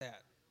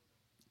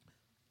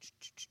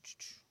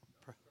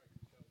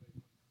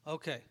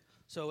Okay.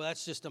 So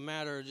that's just a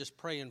matter of just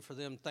praying for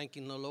them,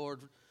 thanking the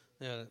Lord.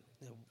 All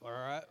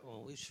right.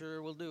 Well, we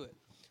sure will do it.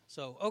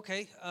 So,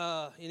 okay.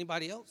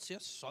 Anybody else?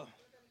 Yes.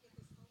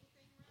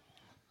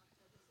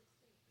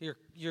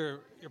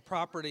 Your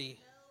property.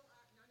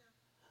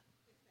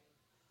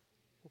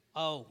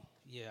 Oh,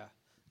 yeah,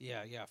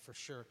 for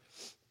sure.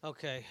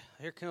 Okay,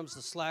 here comes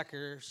the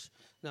slackers.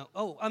 No,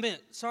 I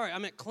meant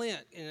Clint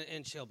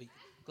and Shelby.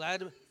 Glad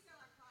to,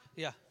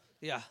 yeah,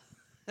 yeah.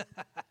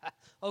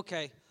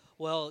 Okay,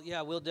 well,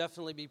 yeah, we'll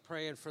definitely be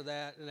praying for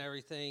that and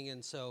everything,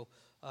 and so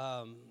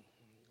um,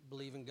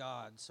 believe in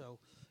God. So,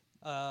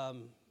 all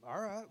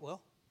right,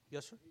 well,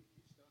 yes, sir.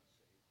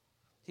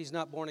 He's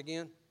not born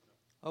again.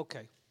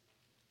 Okay,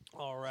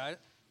 all right.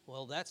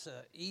 Well, that's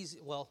a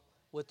easy. Well,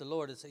 with the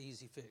Lord, it's an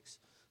easy fix,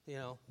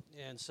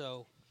 and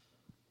so.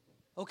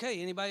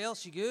 Okay, anybody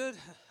else? You good?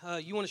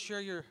 You want to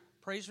share your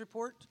praise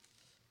report?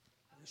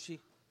 She.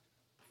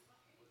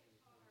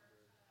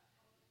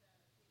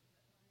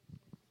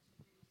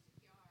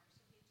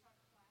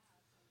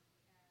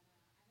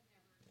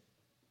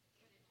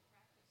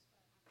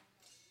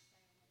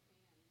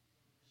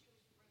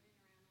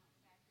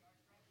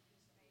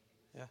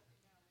 Yeah.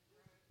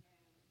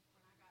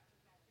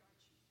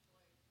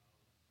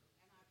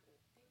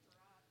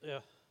 Yeah.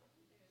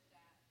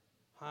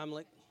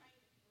 Heimlich.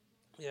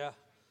 Yeah.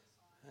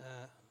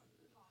 Uh,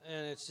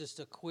 and it's just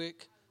a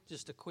quick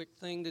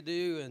thing to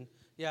do, and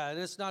yeah, and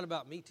it's not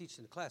about me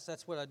teaching the class.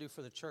 That's what I do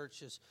for the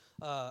church. Is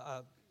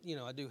I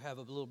do have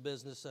a little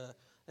business,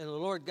 and the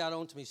Lord got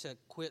on to me, said,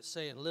 "Quit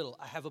saying little.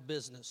 I have a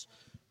business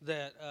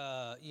that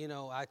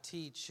I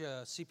teach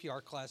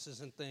CPR classes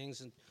and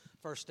things and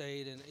first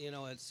aid, and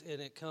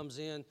it comes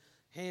in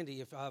handy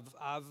if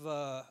I've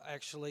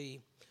actually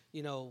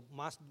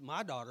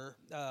my daughter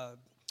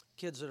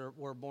kids that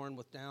were born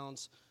with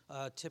Downs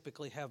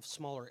typically have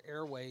smaller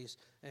airways,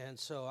 and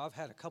so I've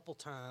had a couple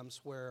times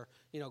where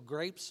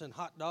grapes and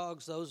hot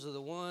dogs, those are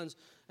the ones,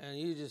 and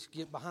you just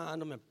get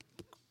behind them and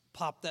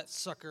pop that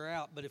sucker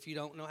out. But if you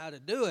don't know how to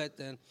do it,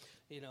 then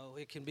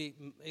it can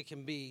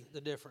be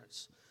the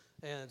difference.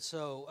 And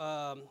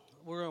so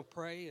we're going to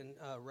pray, and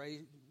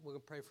Ray, we're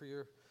going to pray for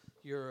your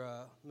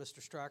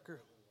Mr.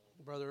 Stryker,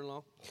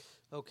 brother-in-law.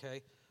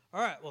 Okay. All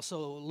right, well,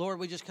 so, Lord,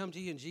 we just come to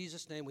you in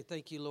Jesus' name. We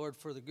thank you, Lord,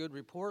 for the good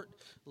report,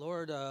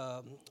 Lord,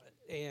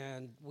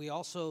 and we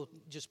also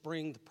just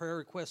bring the prayer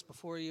request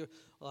before you.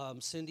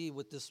 Cindy,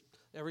 with this,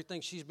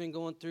 everything she's been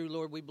going through,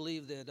 Lord, we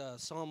believe that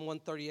Psalm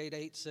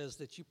 138:8 says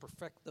that you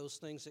perfect those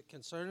things that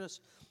concern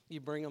us.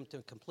 You bring them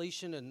to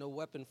completion, and no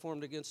weapon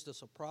formed against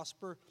us will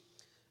prosper.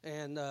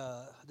 And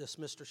this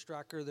Mr.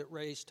 Stryker that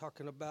Ray's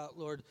talking about,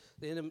 Lord,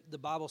 the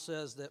Bible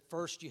says that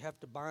first you have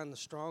to bind the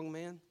strong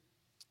man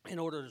in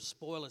order to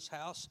spoil his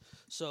house.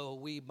 So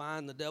we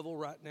bind the devil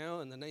right now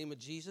in the name of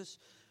Jesus.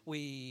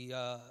 We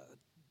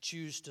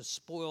choose to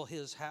spoil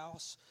his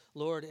house,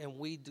 Lord, and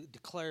we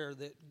declare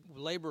that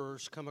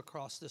laborers come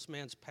across this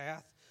man's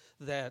path,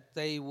 that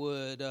they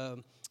would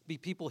be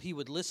people he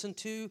would listen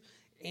to,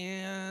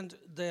 and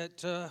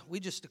that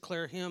we just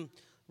declare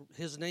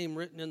his name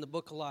written in the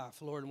book of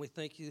life, Lord, and we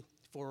thank you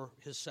for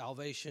his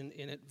salvation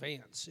in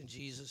advance. In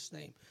Jesus'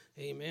 name,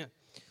 amen.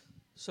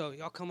 So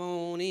y'all come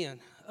on in.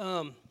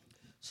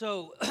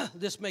 So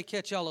this may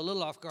catch y'all a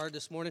little off guard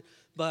this morning,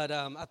 but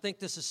I think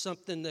this is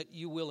something that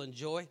you will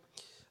enjoy.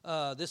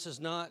 This is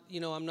not,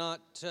 I'm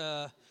not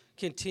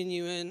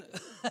continuing.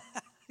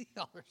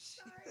 Y'all are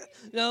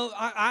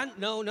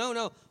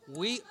no.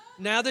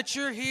 Now that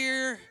you're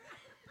here,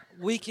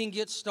 we can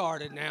get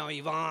started now,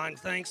 Yvonne.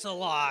 Thanks a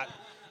lot.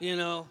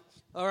 All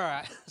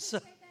right. So,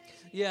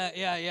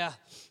 yeah.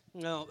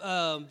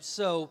 No.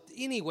 So,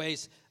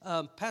 anyways,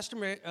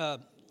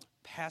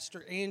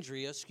 Pastor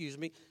Andrea,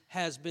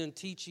 has been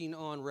teaching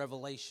on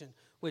Revelation,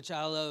 which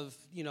I love,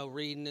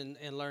 reading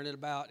and learning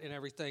about and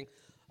everything.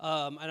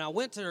 And I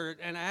went to her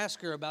and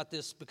asked her about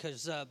this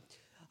because,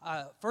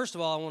 first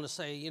of all, I want to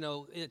say,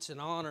 it's an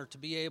honor to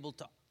be able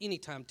to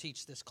anytime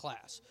teach this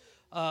class.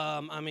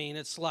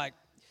 It's like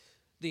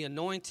the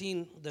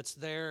anointing that's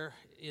there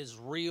is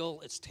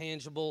real, it's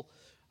tangible,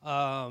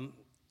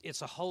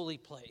 it's a holy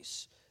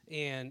place.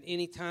 And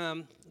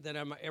anytime that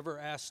I'm ever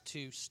asked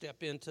to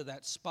step into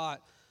that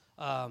spot,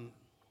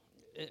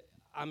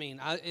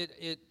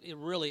 it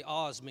really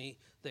awes me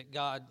that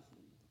God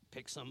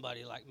picked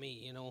somebody like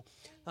me,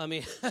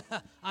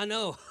 I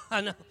know.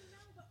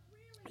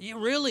 You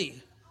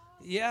really,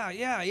 yeah.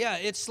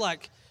 It's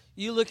like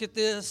you look at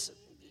this,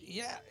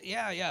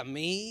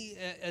 me,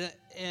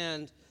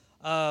 and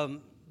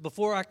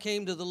before I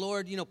came to the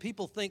Lord,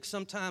 people think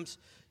sometimes,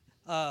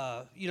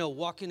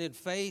 walking in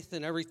faith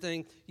and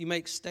everything, you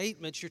make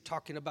statements, you're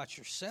talking about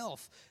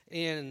yourself,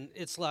 and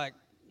it's like,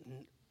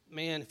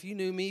 man, if you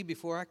knew me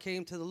before I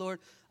came to the Lord,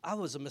 I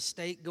was a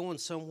mistake going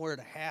somewhere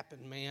to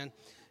happen, man.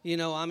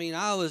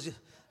 I was,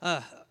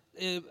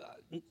 it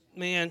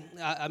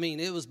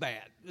was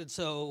bad. And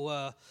so,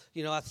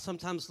 I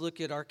sometimes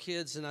look at our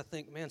kids and I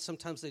think, man,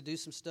 sometimes they do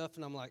some stuff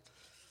and I'm like,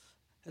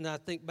 and I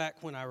think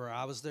back when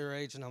I was their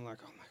age and I'm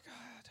like, oh my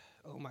God,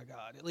 Oh my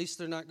God! At least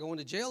they're not going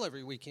to jail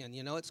every weekend.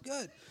 It's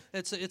good.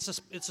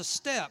 It's a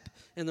step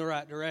in the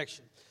right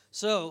direction.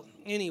 So,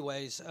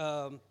 anyways,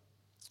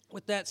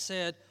 with that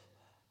said,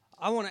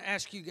 I want to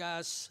ask you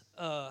guys,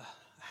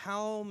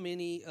 how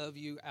many of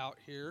you out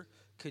here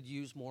could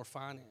use more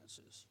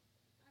finances?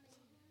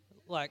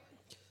 Like,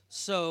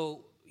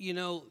 so,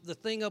 the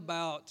thing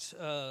about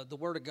the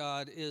Word of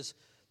God is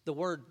the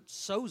word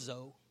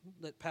sozo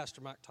that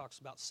Pastor Mike talks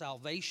about,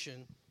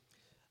 salvation.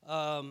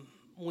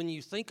 When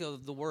you think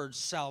of the word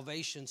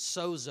salvation,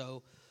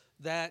 sozo,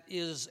 that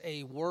is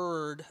a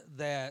word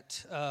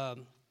that,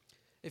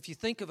 if you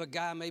think of a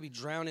guy maybe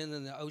drowning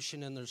in the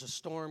ocean and there's a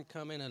storm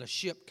coming and a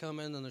ship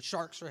coming and the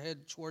sharks are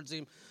headed towards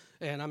him,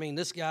 and I mean,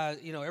 this guy,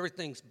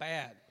 everything's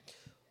bad.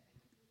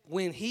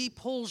 When he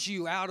pulls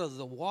you out of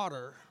the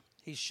water,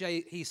 he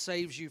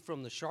saves you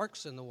from the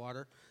sharks in the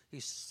water. He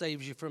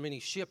saves you from any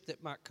ship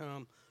that might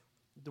come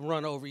to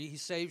run over you. He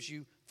saves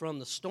you from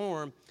the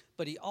storm,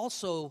 but he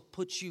also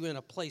puts you in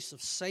a place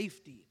of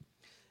safety.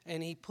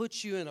 And he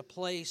puts you in a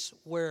place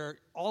where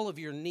all of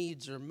your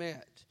needs are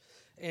met.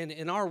 And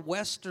in our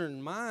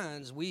Western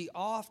minds, we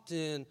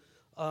often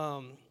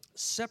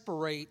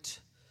separate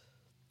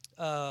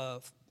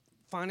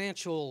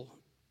financial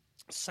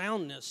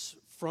soundness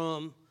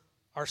from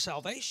our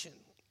salvation.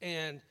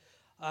 And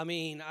I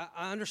mean,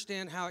 I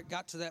understand how it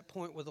got to that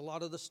point with a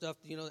lot of the stuff,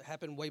 that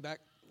happened way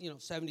back,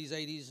 70s,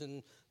 80s,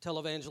 and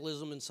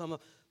televangelism, and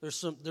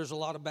there's a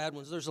lot of bad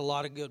ones. There's a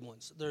lot of good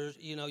ones.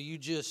 You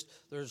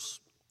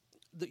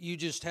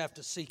just have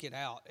to seek it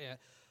out.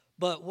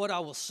 But what I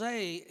will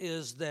say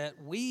is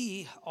that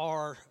we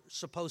are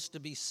supposed to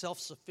be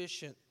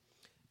self-sufficient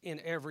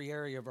in every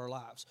area of our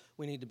lives.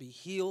 We need to be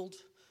healed.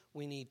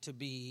 We need to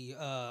be,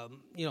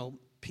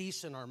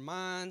 peace in our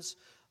minds,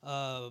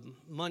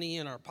 money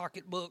in our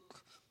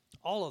pocketbook,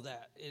 all of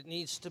that. It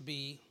needs to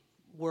be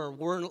where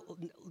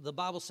the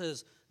Bible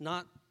says,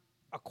 not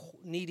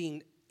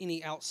needing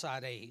any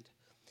outside aid.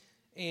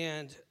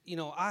 And,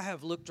 I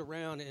have looked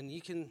around, and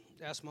you can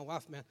ask my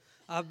wife, man,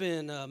 I've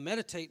been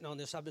meditating on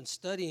this. I've been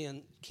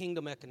studying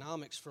kingdom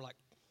economics for like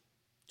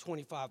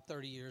 25,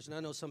 30 years. And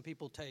I know some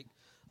people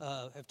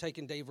have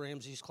taken Dave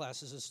Ramsey's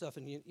classes and stuff.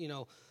 And,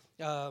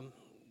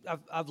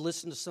 I've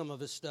listened to some of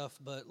his stuff,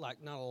 but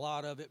like not a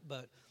lot of it.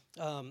 But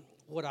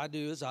what I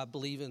do is I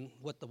believe in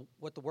what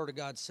the Word of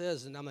God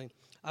says. And I mean,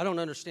 I don't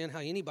understand how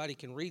anybody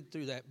can read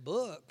through that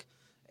book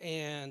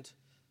and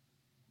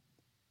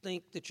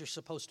think that you're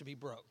supposed to be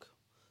broke,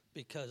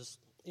 because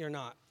you're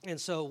not.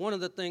 And so one of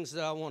the things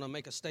that I want to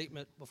make a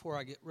statement before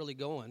I get really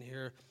going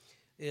here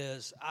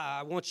is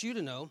I want you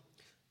to know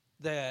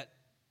that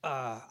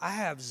I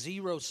have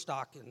zero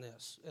stock in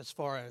this as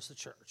far as the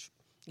church.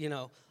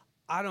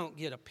 I don't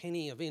get a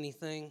penny of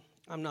anything.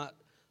 I'm not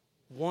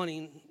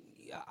wanting,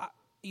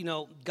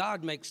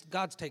 God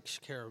takes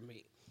care of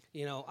me.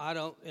 I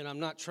don't, and I'm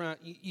not trying,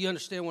 you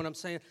understand what I'm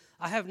saying?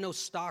 I have no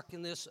stock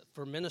in this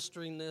for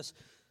ministering this.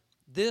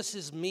 This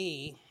is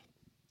me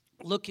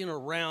looking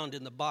around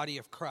in the body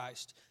of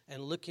Christ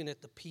and looking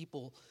at the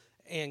people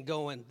and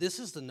going, this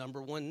is the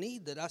number one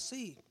need that I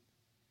see.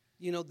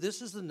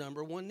 This is the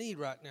number one need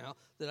right now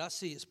that I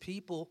see is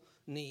people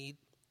need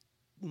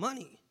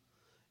money.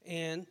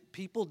 And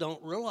people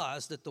don't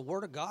realize that the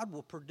Word of God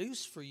will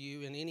produce for you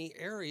in any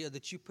area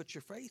that you put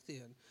your faith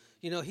in.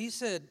 He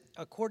said,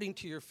 according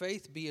to your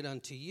faith, be it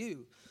unto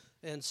you.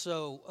 And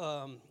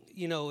so,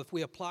 if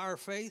we apply our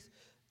faith,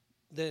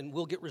 then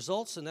we'll get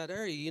results in that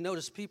area. You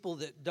notice people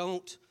that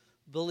don't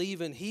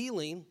believe in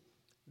healing,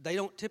 they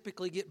don't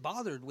typically get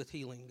bothered with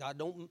healing. God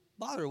don't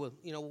bother with,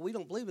 we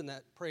don't believe in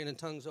that praying in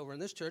tongues over in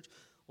this church.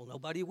 Well,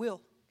 nobody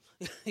will.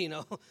 We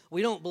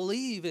don't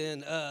believe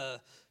in,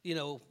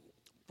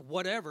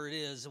 whatever it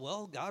is.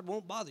 Well, God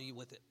won't bother you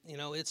with it.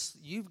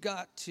 You've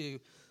got to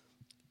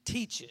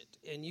teach it,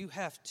 and you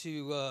have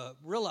to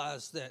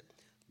realize that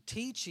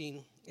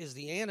teaching is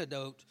the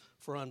antidote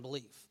for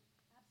unbelief.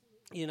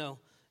 Absolutely.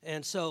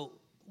 And so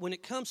when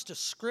it comes to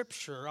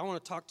Scripture, I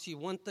want to talk to you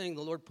one thing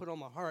the Lord put on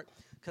my heart,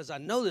 because I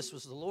know this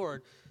was the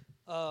Lord.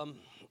 Let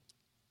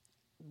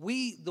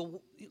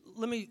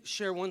me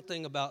share one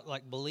thing about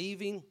like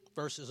believing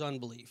versus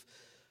unbelief.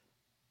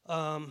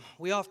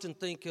 We often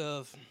think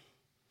of,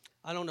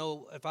 I don't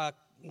know if I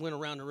went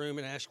around the room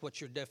and asked what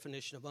your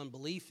definition of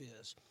unbelief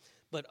is,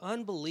 but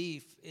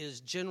unbelief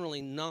is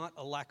generally not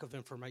a lack of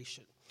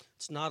information.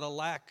 It's not a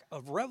lack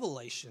of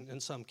revelation in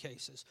some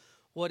cases.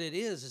 What it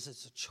is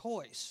it's a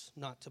choice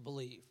not to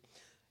believe.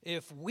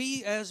 If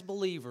we as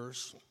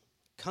believers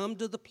come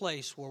to the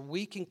place where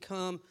we can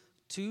come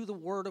to the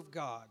Word of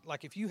God,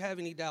 like if you have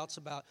any doubts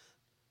about,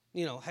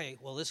 hey,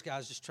 well, this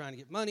guy's just trying to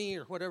get money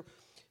or whatever.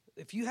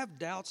 If you have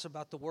doubts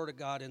about the Word of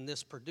God and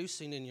this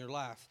producing in your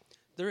life,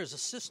 there is a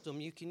system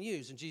you can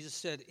use. And Jesus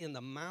said, in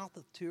the mouth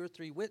of 2 or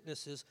 3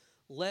 witnesses,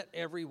 let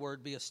every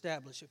word be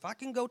established. If I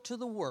can go to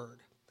the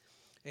Word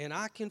and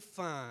I can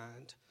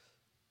find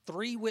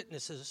 3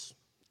 witnesses,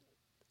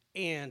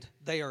 and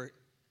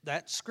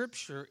that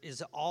Scripture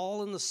is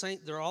all in the same,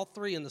 they're all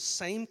 3 in the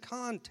same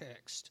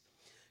context,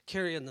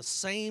 carrying the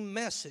same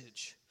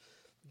message,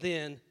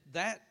 then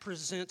that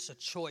presents a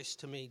choice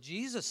to me.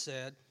 Jesus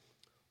said,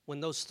 when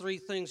those three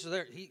things are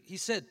there, he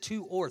said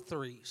 2 or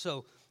 3.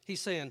 So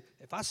he's saying,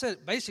 if I've said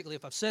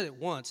it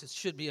once, it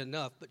should be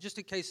enough. But just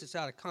in case it's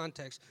out of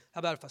context, how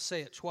about if I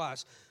say it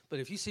twice? But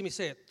if you see me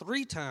say it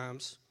 3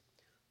 times,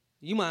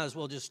 you might as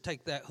well just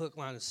take that hook,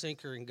 line, and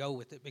sinker and go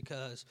with it,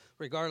 because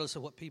regardless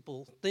of what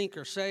people think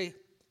or say,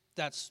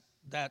 that's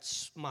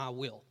my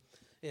will.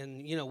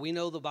 And, we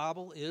know the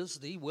Bible is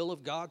the will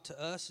of God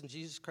to us, and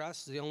Jesus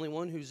Christ is the only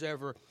one who's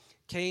ever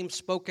came,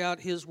 spoke out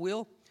his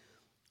will,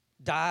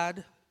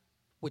 died,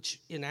 which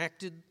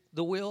enacted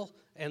the will,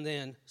 and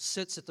then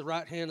sits at the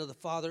right hand of the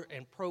Father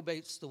and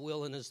probates the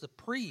will and is the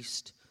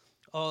priest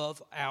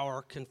of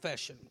our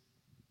confession.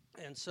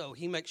 And so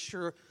he makes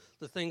sure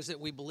the things that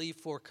we believe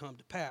for come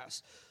to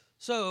pass.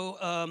 So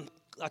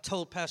I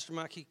told Pastor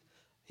Mike,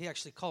 he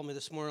actually called me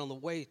this morning on the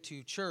way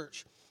to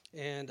church,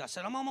 and I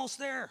said, I'm almost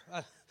there.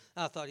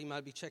 I thought he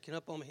might be checking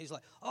up on me. He's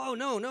like, oh,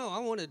 no, I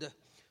wanted to,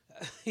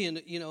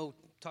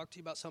 talk to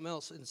you about something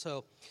else. And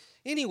so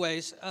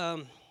anyways,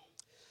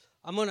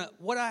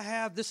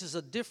 this is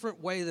a different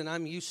way than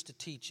I'm used to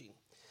teaching.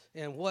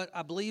 And what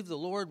I believe the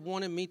Lord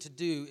wanted me to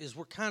do is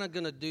we're kind of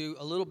going to do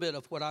a little bit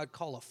of what I'd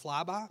call a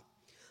flyby.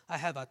 I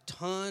have a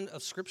ton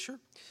of scripture.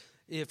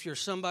 If you're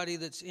somebody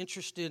that's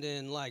interested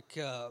in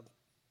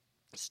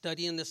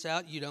studying this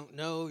out, you don't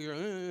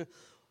know,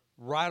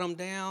 write them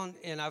down.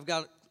 And I've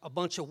got a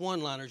bunch of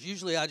one-liners.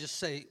 Usually I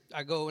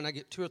go and I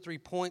get 2 or 3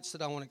 points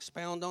that I want to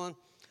expound on.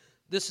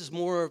 This is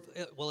more of,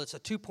 it's a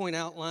 2-point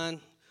outline.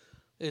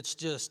 It's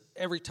just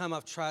every time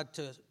I've tried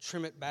to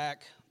trim it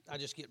back, I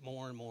just get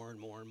more and more and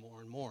more and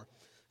more and more.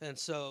 And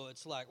so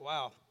it's like,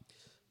 wow.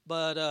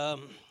 But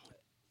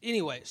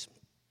anyways,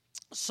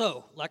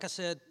 so like I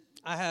said,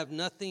 I have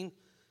nothing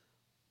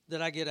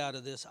that I get out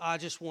of this. I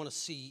just want to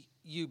see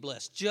you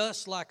blessed.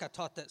 Just like I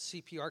taught that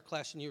CPR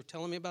class and you were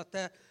telling me about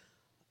that,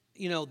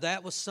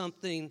 that was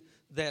something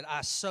that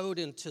I sowed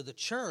into the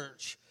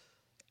church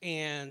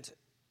and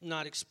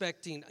not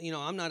expecting,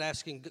 I'm not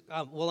asking,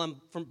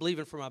 I'm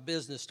believing for my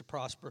business to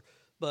prosper,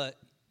 but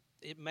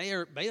it may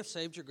have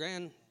saved your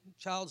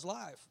grandchild's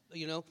life,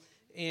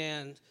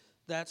 and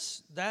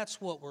that's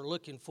what we're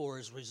looking for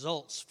is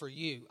results for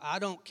you. I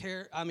don't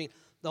care.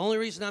 The only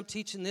reason I'm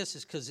teaching this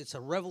is because it's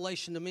a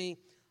revelation to me.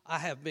 I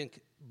have been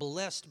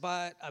blessed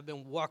by it. I've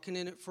been walking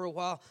in it for a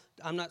while.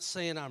 I'm not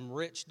saying I'm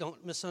rich.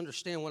 Don't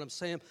misunderstand what I'm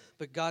saying,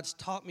 but God's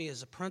taught me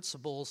as a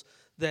principles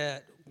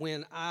that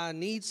when I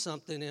need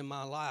something in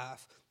my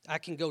life, I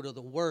can go to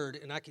the Word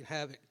and I can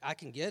have it. I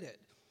can get it,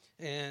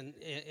 and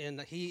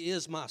He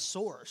is my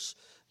source,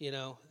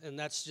 and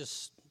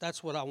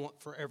that's what I want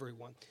for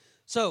everyone.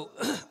 So,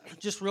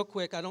 just real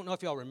quick, I don't know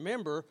if y'all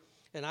remember,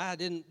 and I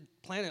didn't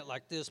plan it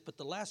like this, but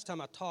the last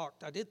time I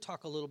talked, I did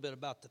talk a little bit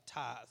about the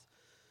tithe.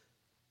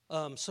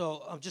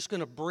 So I'm just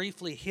going to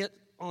briefly hit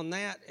on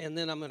that, and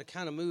then I'm going to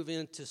kind of move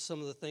into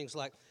some of the things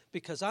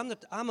because I'm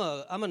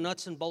a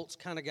nuts and bolts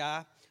kind of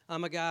guy.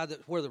 I'm a guy that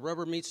where the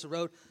rubber meets the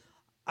road.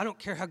 I don't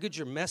care how good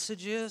your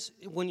message is.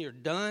 When you're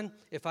done,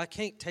 if I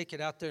can't take it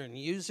out there and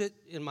use it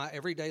in my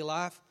everyday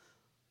life,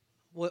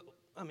 what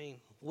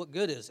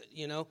good is it,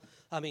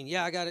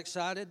 Yeah, I got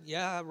excited.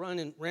 Yeah, I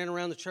ran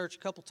around the church a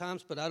couple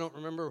times, but I don't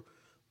remember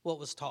what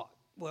was taught.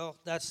 Well,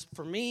 that's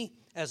for me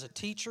as a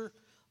teacher.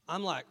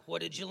 I'm like,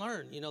 what did you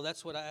learn?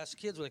 That's what I ask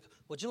kids. Like,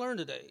 what'd you learn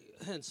today?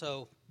 And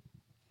so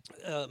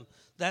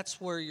that's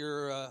where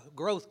your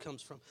growth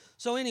comes from.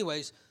 So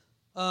anyways,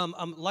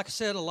 like I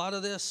said, a lot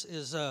of this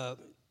is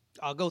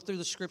I'll go through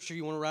the scripture.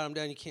 You want to write them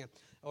down, you can.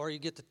 Or you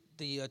get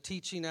the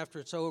teaching after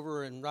it's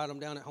over and write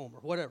them down at home or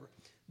whatever.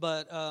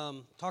 But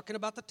talking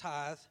about the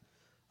tithe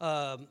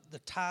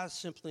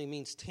simply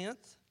means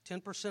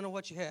 10% of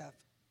what you have.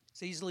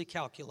 It's easily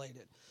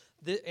calculated.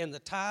 And the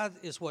tithe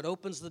is what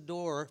opens the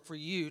door for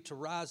you to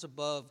rise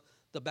above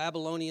the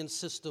Babylonian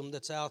system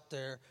that's out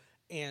there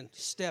and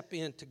step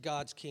into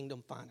God's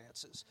kingdom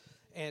finances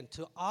and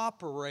to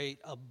operate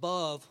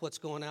above what's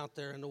going out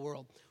there in the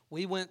world.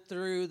 We went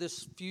through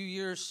this few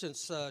years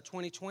since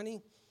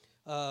 2020,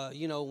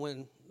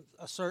 when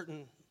a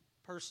certain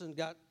person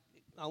got,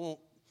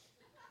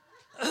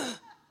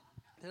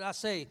 did I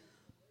say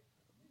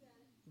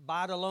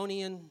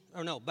Babylonian?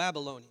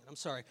 I'm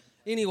sorry.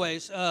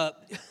 Anyways, I'm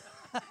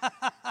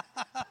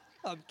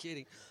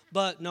kidding.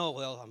 But no,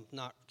 I'm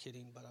not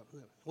kidding, but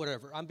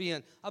whatever. I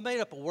made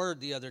up a word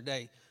the other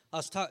day. I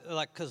was talking,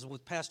 because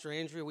with Pastor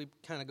Andrea, we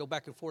kind of go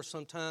back and forth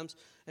sometimes,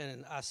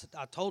 and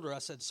I told her, I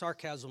said,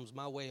 sarcasm's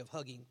my way of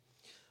hugging.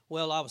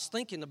 Well, I was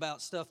thinking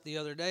about stuff the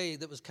other day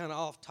that was kind of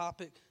off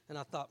topic, and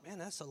I thought, man,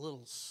 that's a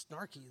little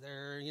snarky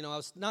there. I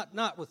was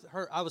not with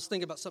her. I was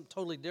thinking about something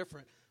totally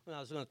different when I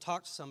was going to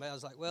talk to somebody. I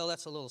was like, well,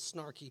 that's a little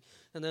snarky.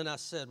 And then I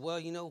said, well,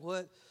 you know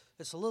what?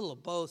 It's a little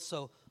of both,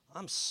 so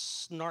I'm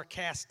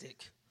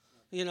snarkastic,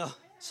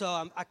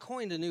 So I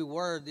coined a new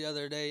word the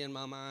other day in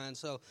my mind.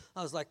 So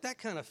I was like, that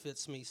kind of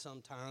fits me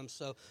sometimes.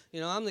 So,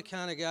 I'm the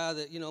kind of guy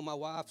that, my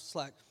wife's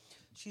like,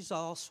 she's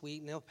all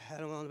sweet and they'll pat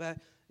him on the back,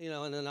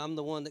 and then I'm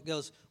the one that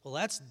goes, well,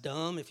 that's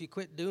dumb. If you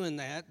quit doing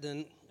that,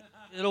 then,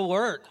 It'll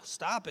work.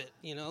 Stop it.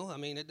 I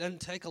mean, it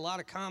doesn't take a lot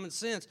of common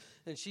sense.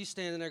 And she's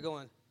standing there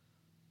going,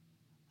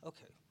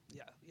 okay,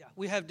 yeah.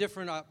 We have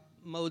different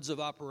modes of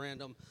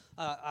operandum.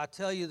 I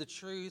tell you the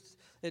truth,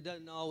 it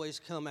doesn't always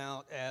come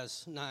out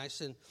as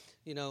nice. And,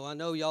 I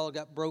know y'all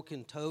got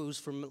broken toes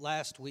from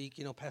last week.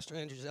 Pastor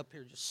Andrew's up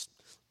here just,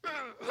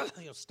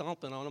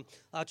 stomping on them.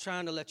 I'm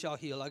trying to let y'all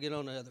heal. I'll get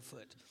on the other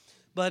foot.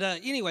 But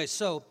anyway,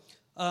 so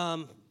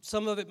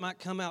some of it might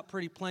come out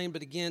pretty plain.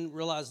 But again,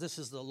 realize this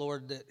is the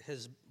Lord that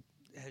has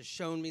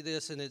shown me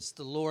this. And it's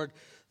the Lord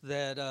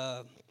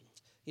that,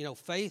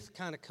 faith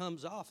kind of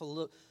comes off a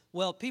little.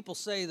 Well, people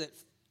say that,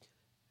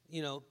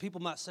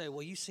 people might say,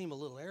 well, you seem a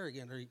little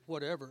arrogant or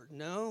whatever.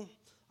 No,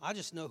 I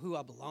just know who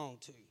I belong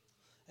to.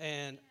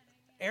 And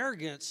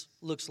arrogance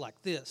looks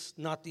like this,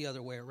 not the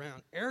other way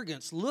around.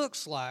 Arrogance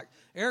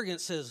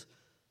says,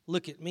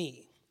 look at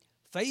me.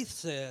 Faith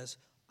says,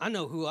 I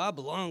know who I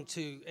belong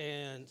to.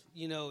 And,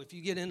 if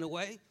you get in the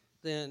way,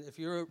 then if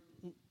you're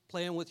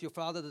playing with your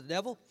father, the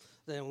devil,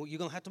 then you're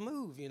going to have to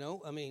move,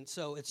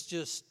 so it's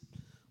just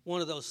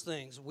one of those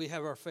things. We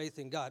have our faith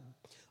in God.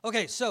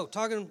 Okay, so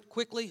talking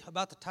quickly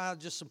about the tithe,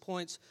 just some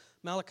points.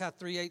 Malachi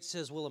 3:8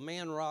 says, will a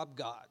man rob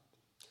God?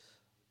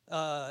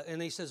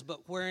 And he says,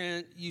 but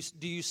wherein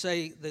do you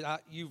say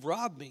that you've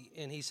robbed me?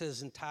 And he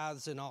says, in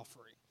tithes and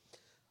offering.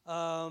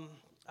 I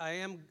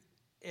am,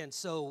 and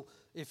so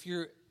if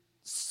you're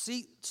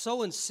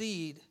sowing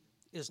seed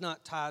is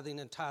not tithing,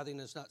 and tithing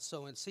is not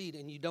sowing seed,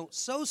 and you don't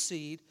sow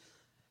seed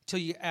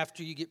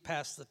after you get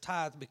past the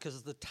tithe,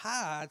 because the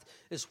tithe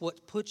is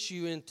what puts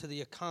you into the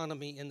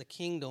economy in the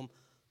kingdom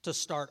to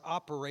start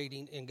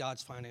operating in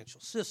God's financial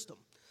system.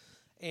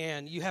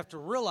 And you have to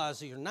realize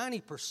that your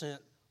 90%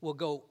 will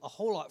go a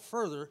whole lot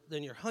further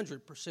than your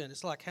 100%.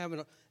 It's like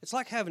having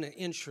an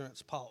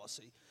insurance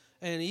policy.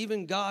 And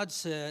even God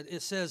said,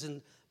 it says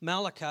in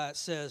Malachi, it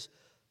says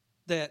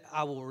that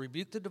I will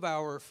rebuke the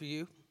devourer for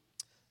you.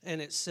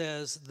 And it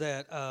says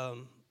that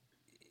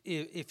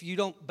if you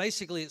don't,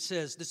 basically it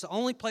says, this is the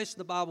only place in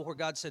the Bible where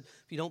God said,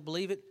 if you don't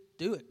believe it,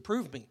 do it.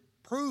 Prove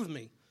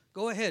me.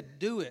 Go ahead,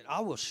 do it.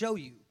 I will show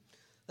you.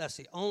 That's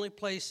the only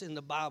place in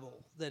the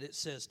Bible that it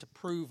says to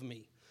prove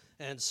me.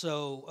 And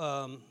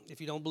so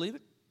if you don't believe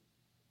it,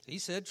 he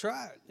said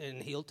try it,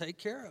 and he'll take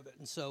care of it.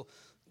 And so,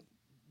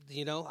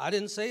 I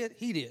didn't say it,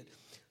 he did.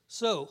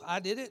 So I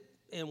did it,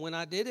 and when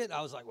I did it,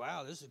 I was like,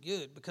 wow, this is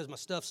good, because my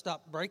stuff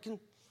stopped breaking.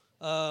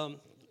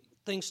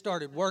 Things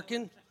started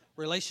working.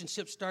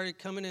 Relationships started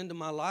coming into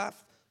my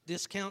life.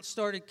 Discounts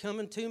started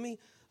coming to me.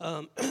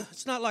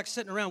 It's not like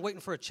sitting around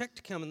waiting for a check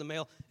to come in the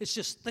mail. It's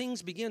just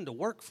things begin to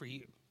work for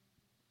you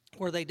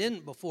where they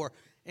didn't before.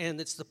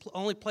 And it's the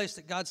only place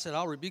that God said,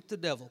 I'll rebuke the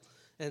devil.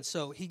 And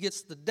so he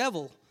gets the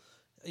devil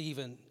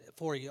even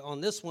for you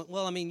on this one.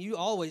 Well, I mean, you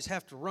always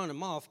have to run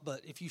him off.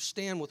 But if you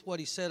stand with what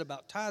he said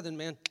about tithing,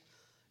 man,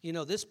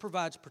 this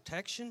provides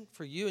protection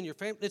for you and your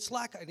family. It's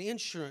like an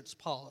insurance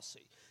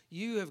policy.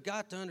 You have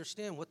got to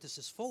understand what this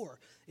is for.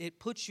 It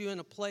puts you in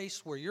a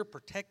place where you're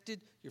protected,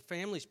 your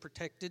family's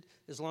protected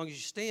as long as you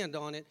stand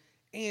on it,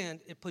 and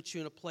it puts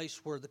you in a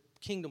place where the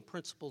kingdom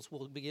principles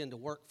will begin to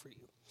work for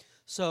you.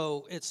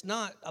 So it's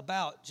not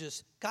about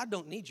just, God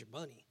don't need your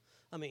money.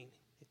 I mean,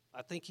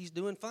 I think he's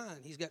doing fine.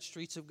 He's got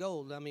streets of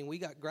gold. I mean, we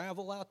got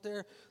gravel out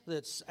there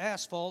that's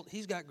asphalt.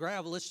 He's got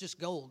gravel. It's just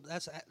gold.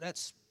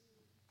 That's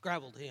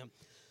gravel to him.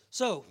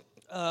 So,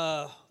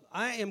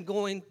 I am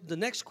going, the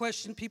next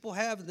question people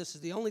have, and this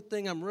is the only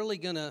thing I'm really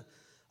going to,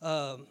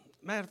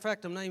 matter of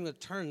fact, I'm not even going to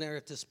turn there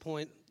at this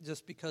point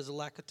just because of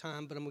lack of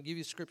time, but I'm going to give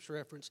you a scripture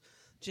reference.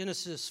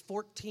 Genesis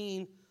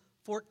 14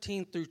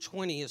 through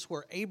 20 is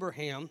where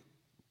Abraham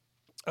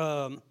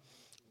won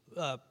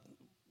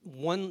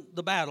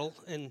the battle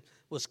and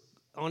was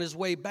on his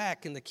way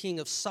back, and the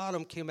king of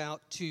Sodom came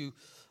out to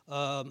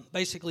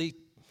basically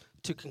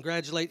to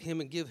congratulate him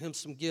and give him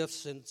some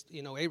gifts. And,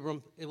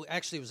 Abram, it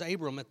was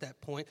Abram at that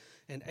point,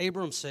 and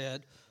Abram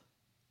said,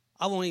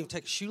 I won't even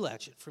take a shoe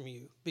latchet from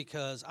you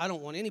because I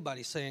don't want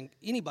anybody saying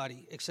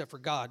anybody except for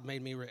God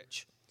made me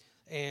rich.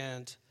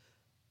 And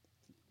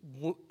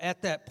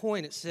at that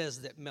point, it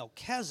says that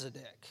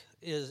Melchizedek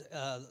is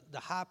the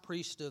high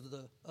priest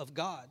of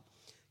God,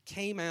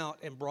 came out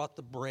and brought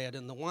the bread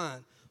and the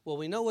wine. Well,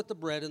 we know what the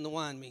bread and the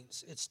wine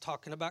means. It's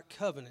talking about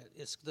covenant.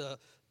 It's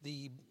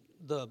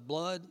the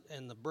blood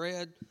and the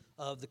bread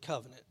of the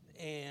covenant.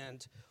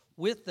 And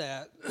with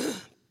that,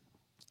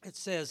 it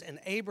says, and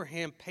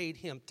Abraham paid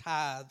him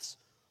tithes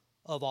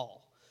of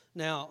all.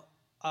 Now,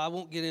 I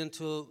won't get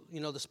into,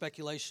 the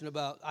speculation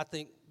about, I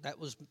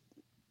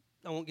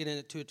won't get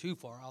into it too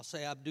far. I'll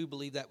say I do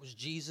believe that was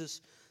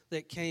Jesus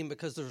that came,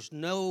 because there's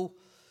not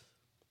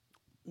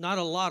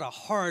a lot of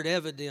hard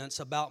evidence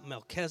about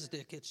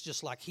Melchizedek. It's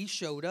just like he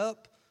showed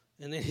up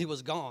and then he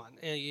was gone,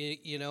 and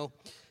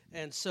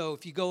And so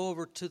if you go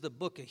over to the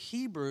book of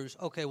Hebrews,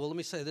 okay, well, let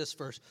me say this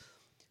first.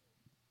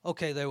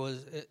 Okay, there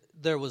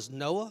was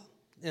Noah,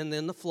 and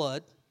then the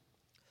flood.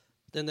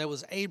 Then there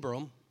was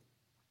Abram,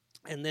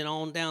 and then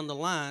on down the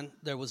line,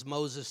 there was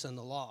Moses and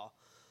the law.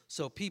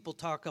 So people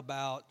talk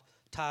about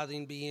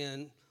tithing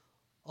being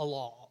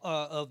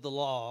of the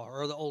law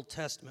or the Old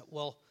Testament.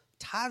 Well,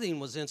 tithing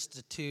was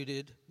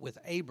instituted with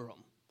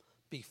Abram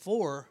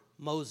before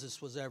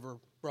Moses was ever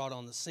brought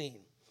on the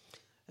scene.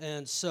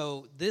 And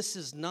so this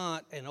is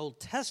not an Old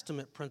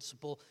Testament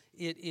principle.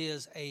 It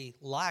is a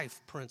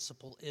life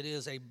principle. It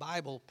is a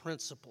Bible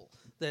principle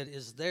that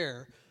is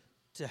there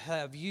to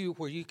have you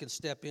where you can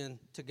step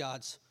into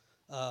God's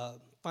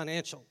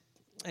financial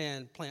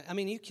and plan. I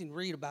mean, you can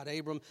read about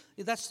Abram.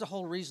 That's the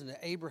whole reason that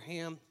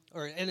Abraham,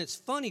 and it's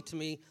funny to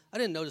me, I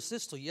didn't notice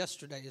this till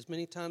yesterday, as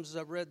many times as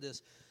I've read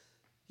this.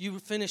 You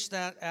finish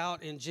that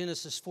out in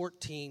Genesis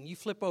 14. You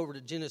flip over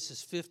to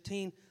Genesis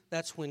 15.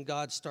 That's when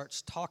God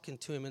starts talking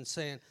to him and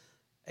saying,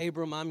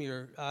 Abram,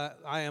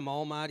 I am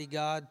Almighty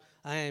God.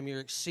 I am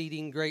your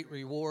exceeding great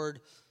reward.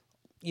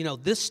 You know,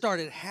 this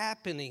started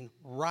happening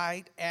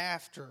right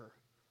after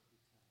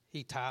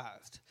he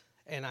tithed.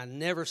 And I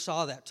never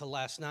saw that till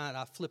last night.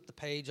 I flipped the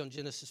page on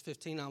Genesis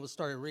 15. I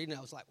started reading.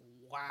 I was like,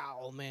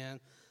 wow, man,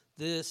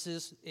 this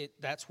is it.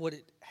 That's what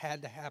it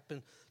had to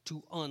happen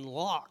to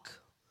unlock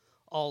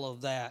all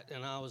of that.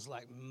 And I was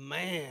like,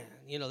 man,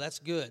 that's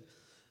good.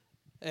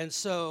 And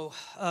so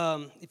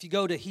if you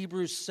go to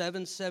Hebrews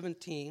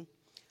 7:17,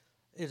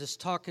 it is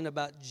talking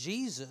about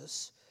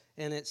Jesus,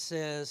 and it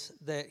says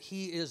that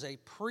he is a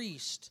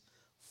priest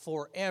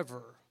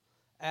forever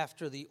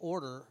after the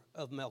order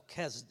of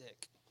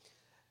Melchizedek.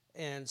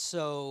 And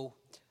so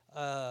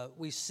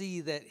we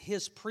see that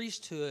his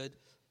priesthood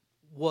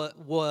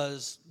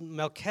was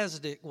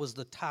Melchizedek was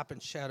the type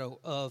and shadow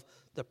of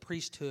the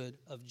priesthood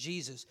of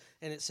Jesus.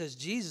 And it says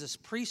Jesus'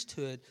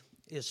 priesthood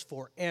is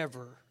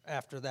forever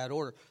after that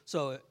order.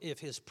 So if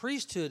his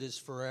priesthood is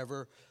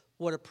forever,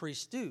 what do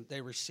priests do?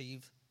 They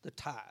receive the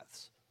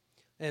tithes.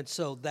 And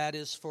so that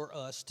is for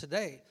us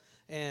today.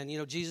 And,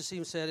 Jesus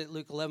even said it,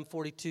 Luke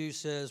 11:42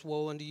 says,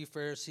 woe unto you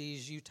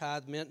Pharisees, you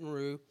tithe mint and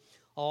rue,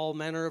 all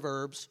manner of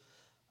herbs,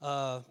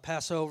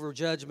 Passover,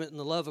 judgment, and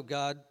the love of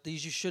God,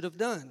 these you should have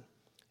done,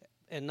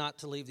 and not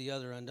to leave the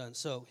other undone.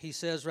 So he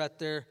says right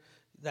there,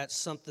 that's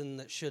something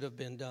that should have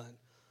been done.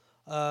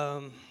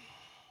 And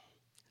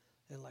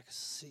like I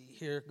see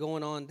here,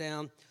 going on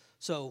down.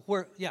 So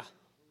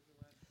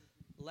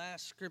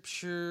last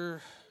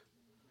scripture,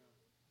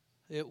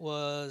 it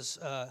was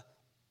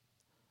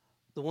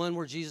the one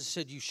where Jesus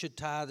said you should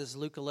tithe is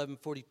Luke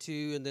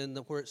 11:42, and then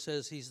where it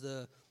says he's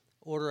the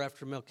order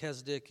after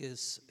Melchizedek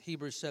is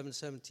Hebrews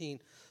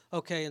 7:17.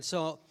 Okay, and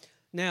so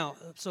now,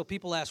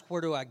 people ask, where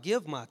do I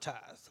give my tithe?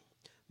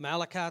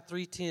 Malachi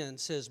 3:10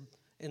 says,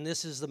 and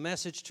this is the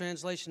Message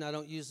translation. I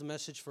don't use the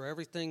Message for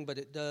everything, but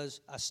it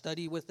does. I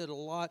study with it a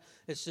lot.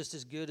 It's just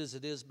as good as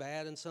it is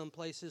bad in some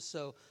places.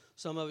 So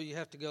some of it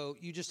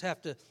you just have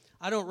to,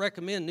 I don't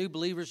recommend new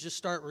believers just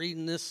start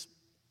reading this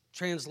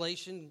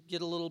translation,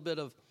 get a little bit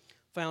of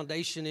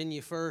foundation in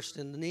you first,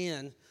 and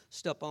then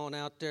step on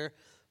out there.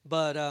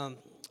 But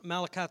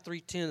Malachi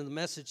 3:10 in the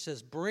Message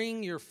says,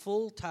 bring your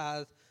full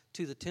tithe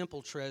to the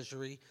temple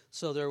treasury,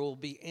 so there will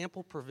be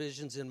ample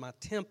provisions in my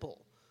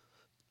temple.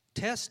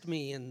 Test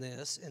me in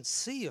this and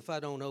see if I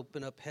don't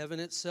open up heaven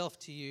itself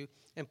to you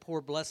and pour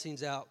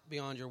blessings out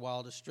beyond your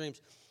wildest dreams.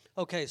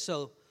 Okay,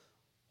 so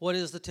what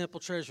is the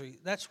temple treasury?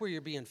 That's where you're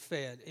being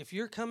fed. If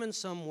you're coming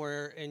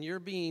somewhere and you're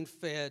being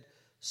fed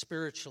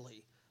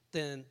spiritually,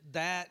 then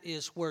that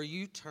is where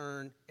you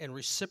turn and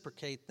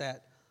reciprocate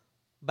that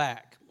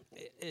back.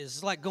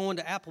 It's like going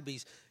to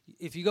Applebee's.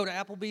 If you go to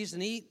Applebee's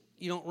and eat,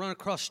 you don't run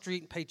across the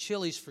street and pay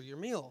Chili's for your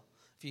meal.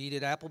 If you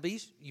eat at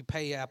Applebee's, you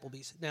pay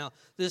Applebee's. Now,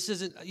 this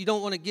isn't, you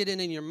don't want to get in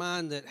your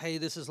mind that, hey,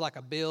 this is like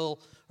a bill,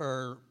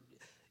 or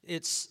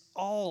it's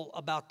all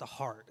about the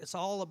heart. It's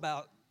all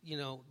about,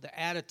 the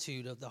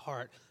attitude of the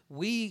heart.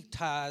 We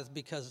tithe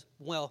because,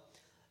 well,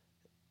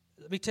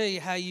 let me tell you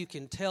how you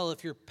can tell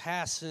if you're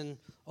passing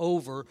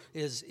over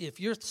is if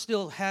you're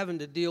still having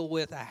to deal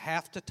with a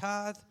have to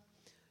tithe,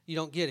 you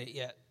don't get it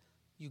yet.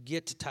 You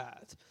get to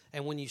tithe.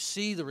 And when you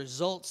see the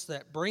results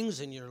that brings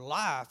in your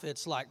life,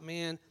 it's like,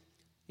 man,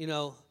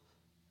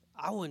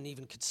 I wouldn't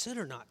even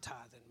consider not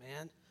tithing,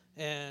 man.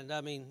 And,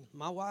 I mean,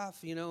 my wife,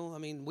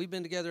 we've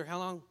been together how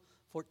long?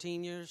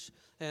 14 years.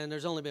 And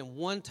there's only been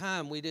one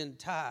time we didn't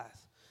tithe.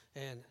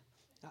 And,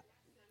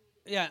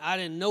 I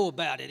didn't know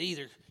about it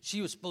either.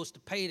 She was supposed to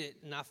pay it,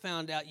 and I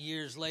found out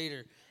years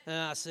later. And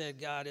I said,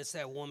 God, it's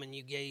that woman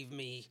you gave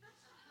me.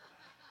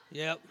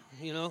 Yep.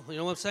 You know what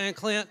I'm saying,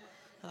 Clint?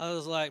 I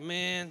was like,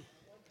 man.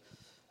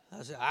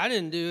 I said, I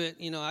didn't do it.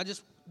 I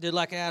just did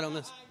like Adam.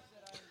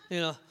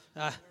 It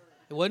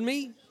wasn't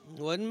me.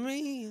 It wasn't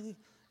me.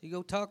 You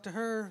go talk to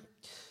her.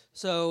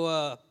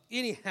 So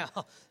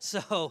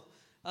so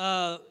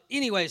I'm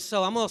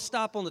going to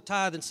stop on the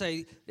tithe and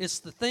say it's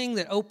the thing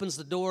that opens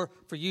the door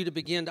for you to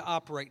begin to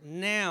operate.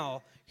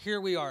 Now, here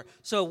we are.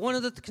 So one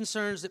of the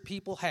concerns that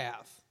people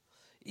have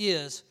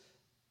is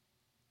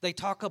they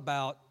talk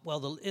about,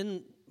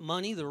 in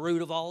money, the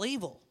root of all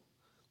evil.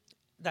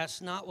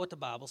 That's not what the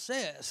Bible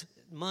says.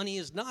 Money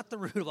is not the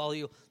root of all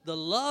evil. The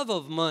love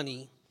of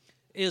money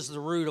is the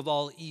root of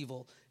all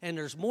evil. And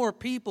there's more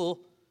people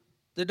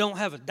that don't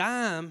have a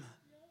dime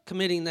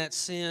committing that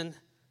sin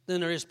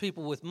than there is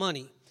people with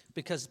money.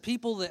 because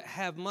people that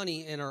have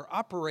money and are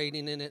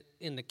operating in it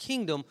in the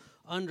kingdom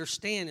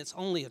understand it's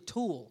only a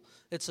tool.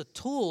 It's a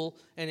tool,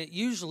 and it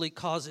usually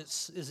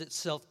causes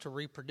itself to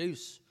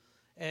reproduce.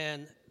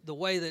 And the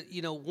way that,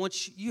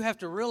 once you have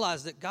to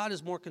realize that God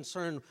is more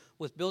concerned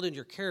with building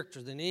your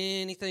character than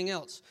anything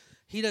else.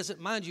 He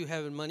doesn't mind you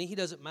having money. He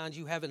doesn't mind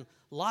you having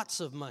lots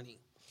of money.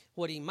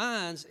 What he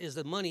minds is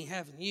the money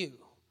having you.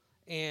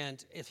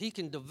 And if he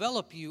can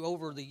develop you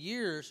over the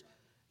years,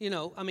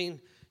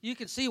 you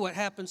can see what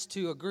happens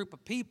to a group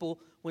of people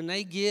when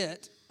they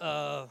get,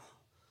 all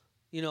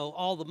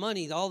the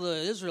money. All the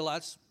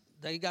Israelites,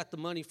 they got the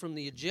money from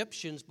the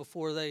Egyptians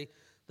before they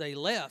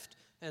left.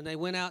 And they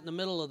went out in the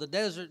middle of the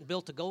desert and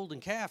built a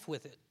golden calf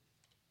with it.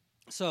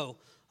 So,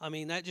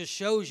 that just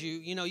shows you,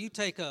 you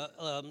take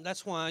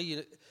that's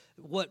why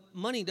what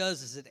money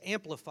does is it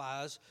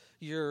amplifies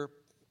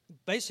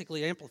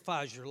basically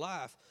amplifies your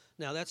life.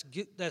 Now, that's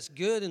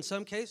good in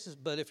some cases,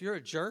 but if you're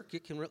a jerk,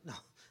 it can, no,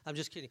 I'm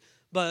just kidding.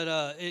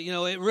 But,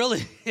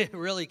 it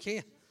really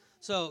can.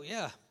 So,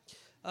 yeah.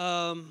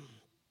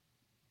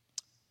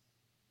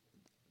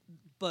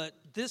 But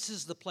this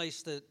is the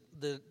place that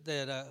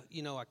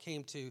I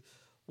came to,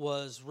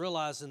 was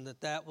realizing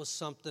that was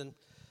something.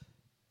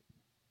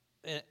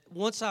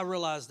 Once I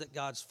realized that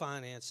God's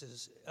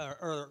finances,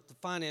 or the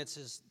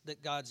finances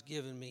that God's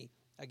given me,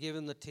 I give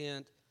him the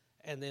tenth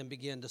and then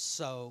begin to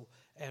sow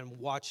and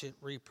watch it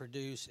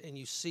reproduce, and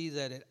you see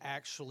that it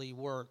actually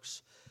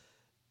works.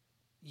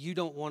 You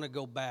don't want to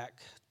go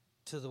back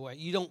to the way.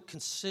 You don't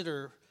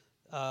consider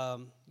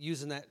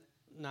using that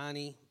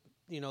 90,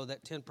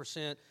 that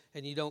 10%,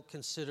 and you don't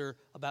consider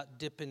about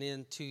dipping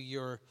into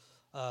your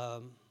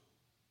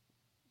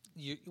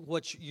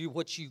what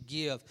you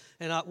give.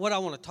 And what I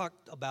want to talk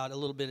about a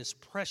little bit is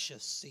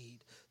precious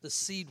seed, the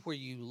seed where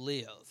you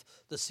live,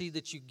 the seed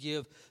that you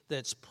give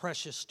that's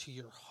precious to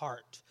your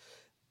heart.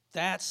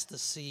 That's the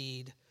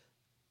seed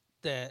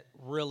that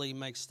really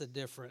makes the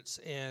difference.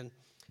 And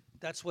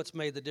that's what's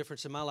made the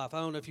difference in my life. I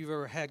don't know if you've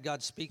ever had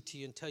God speak to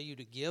you and tell you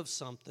to give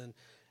something,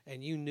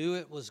 and you knew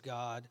it was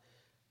God,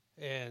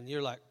 and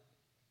you're like,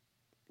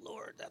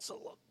 Lord, that's a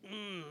lot.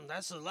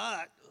 That's a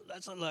lot.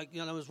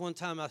 There was one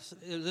time,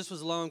 this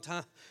was a long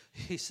time,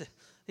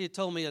 he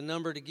told me a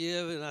number to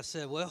give, and I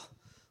said, well,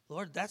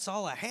 Lord, that's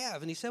all I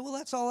have. And he said, well,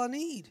 that's all I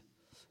need.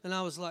 And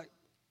I was like,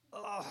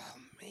 oh,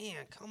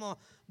 man, come on.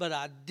 But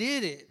I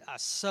did it. I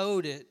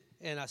sowed it,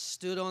 and I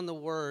stood on the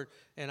word,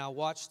 and I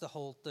watched the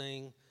whole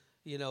thing,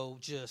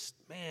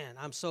 man,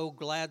 I'm so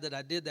glad that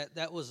I did that.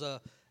 That was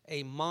a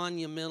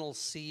monumental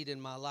seed in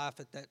my life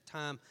at that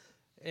time,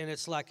 and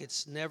it's like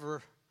it's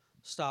never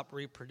stopped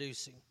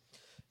reproducing.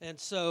 And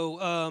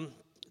so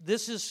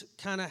this is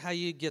kind of how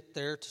you get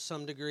there to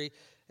some degree,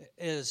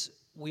 is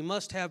we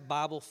must have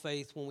Bible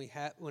faith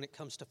when it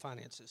comes to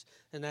finances.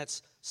 And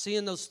that's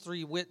seeing those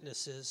three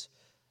witnesses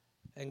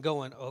and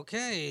going,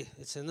 okay,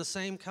 it's in the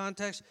same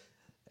context.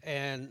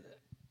 And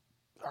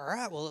all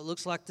right, well, it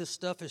looks like this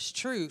stuff is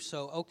true.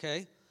 So,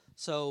 okay.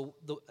 So,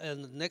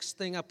 the next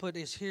thing I put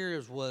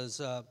was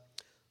the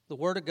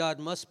Word of God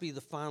must be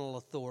the final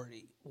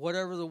authority.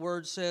 Whatever the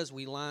Word says,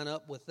 we line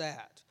up with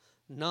that.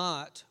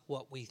 Not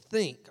what we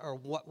think or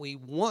what we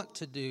want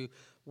to do.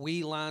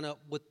 We line up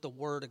with the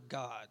Word of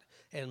God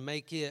and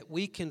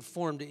we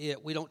conform to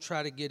it. We don't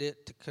try to get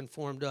it to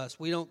conform to us.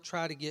 We don't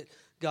try to get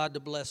God to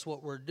bless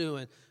what we're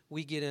doing.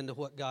 We get into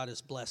what God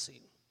is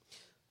blessing.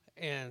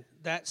 And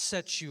that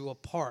sets you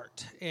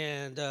apart.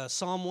 And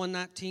Psalm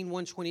 119,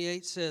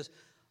 128 says,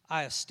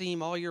 I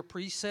esteem all your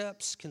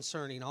precepts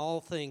concerning all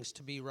things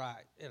to be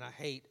right, and I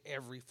hate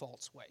every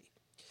false way.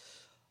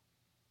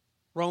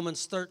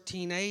 Romans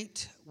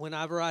 13:8,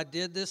 whenever I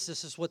did this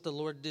is what the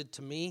Lord did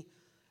to me,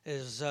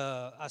 is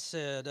I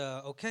said,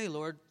 okay,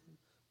 Lord,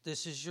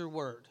 this is your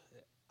word.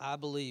 I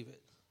believe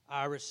it.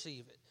 I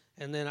receive it.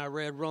 And then I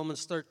read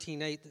Romans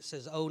 13:8 that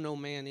says, owe no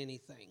man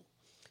anything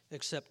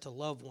except to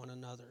love one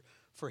another.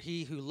 For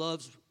he who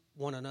loves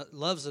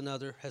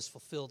another has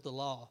fulfilled the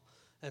law.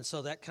 And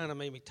so that kind of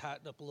made me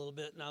tighten up a little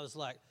bit. And I was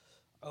like,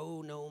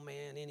 oh, no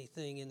man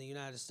anything in the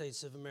United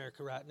States of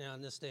America right now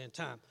in this day and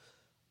time.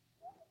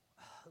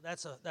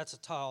 That's a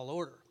tall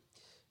order.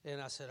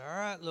 And I said, all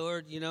right,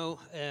 Lord,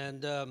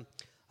 and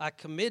I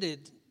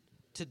committed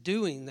to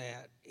doing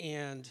that.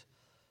 And,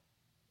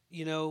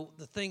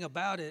 the thing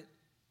about it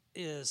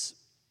is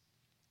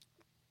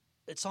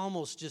it's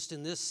almost just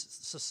in this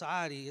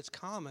society, it's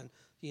common.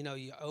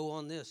 You owe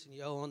on this and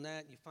you owe on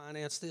that, and you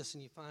finance this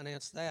and you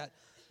finance that.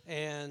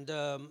 And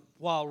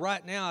while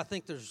right now I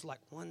think there's like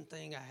one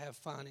thing I have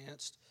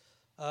financed,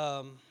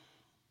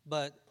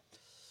 but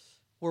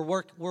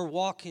we're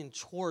walking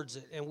towards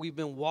it, and we've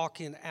been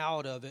walking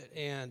out of it,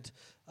 and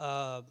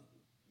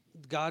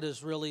God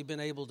has really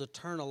been able to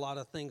turn a lot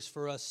of things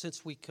for us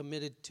since we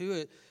committed to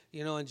it,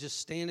 and just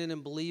standing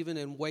and believing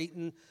and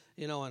waiting,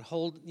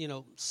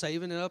 and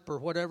saving it up or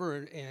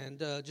whatever, and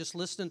just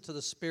listening to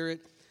the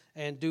Spirit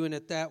and doing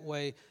it that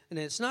way. And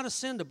it's not a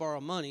sin to borrow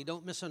money.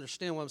 Don't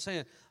misunderstand what I'm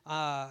saying.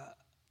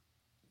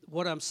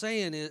 What I'm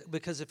saying is,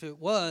 because if it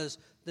was,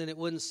 then it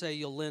wouldn't say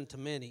you'll lend to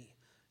many.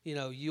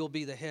 You'll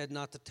be the head,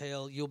 not the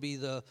tail. You'll be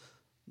the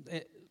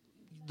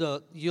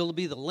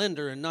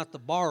lender and not the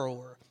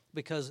borrower,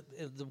 because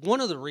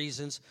one of the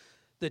reasons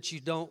that you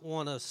don't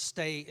want to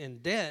stay in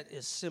debt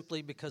is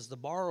simply because the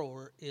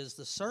borrower is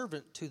the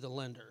servant to the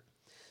lender.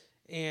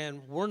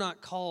 And we're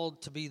not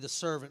called to be the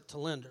servant to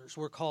lenders.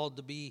 We're called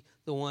to be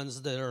the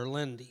ones that are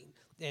lending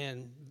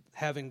and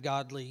having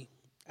godly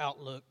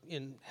outlook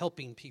in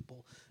helping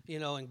people.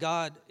 And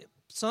God,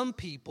 some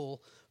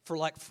people,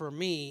 for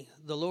me,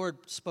 the Lord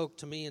spoke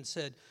to me and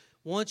said,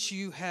 once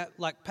you have,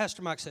 like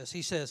Pastor Mike says,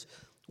 he says,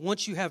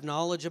 once you have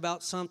knowledge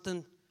about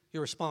something,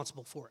 you're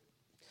responsible for it.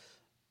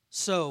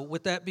 So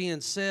with that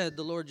being said,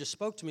 the Lord just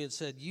spoke to me and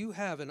said, you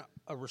have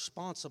a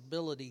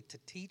responsibility to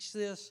teach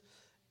this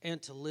and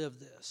to live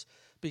this,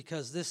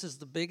 because this is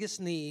the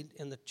biggest need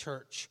in the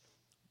church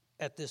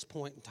at this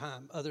point in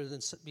time, other than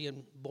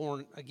being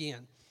born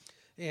again.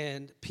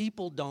 And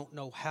people don't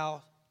know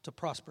how to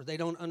prosper. They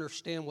don't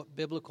understand what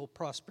biblical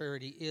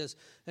prosperity is.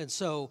 And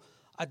so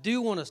I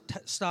do want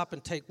to stop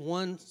and take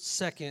 1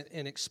 second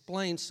and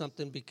explain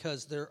something,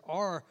 because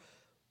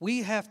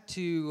we have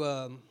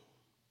to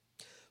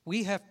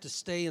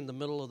stay in the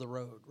middle of the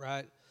road,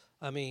 right?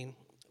 I mean,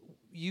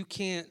 you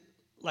can't,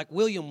 like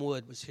William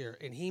Wood was here,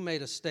 and he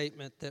made a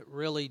statement that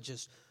really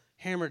just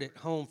hammered it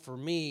home for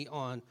me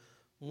on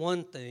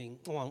one thing,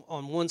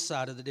 on one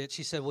side of the ditch.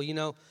 He said,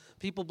 well,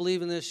 people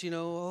believe in this, I'm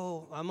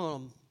going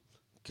to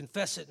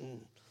confess it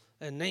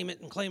and name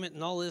it and claim it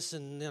and all this,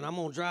 and then I'm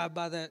going to drive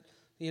by that,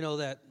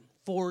 that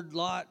Ford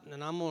lot,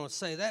 and I'm going to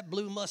say, that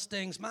blue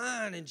Mustang's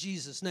mine in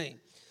Jesus' name.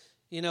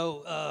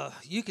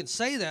 You can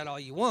say that all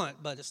you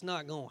want, but it's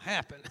not going to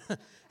happen.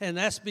 And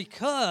that's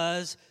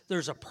because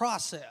there's a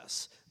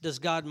process. Does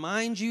God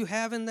mind you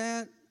having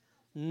that?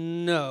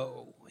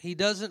 No. He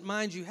doesn't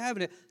mind you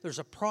having it. There's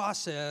a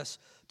process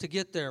to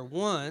get there.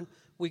 One,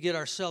 we get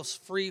ourselves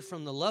free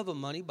from the love of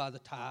money by the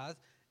tithe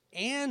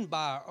and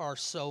by our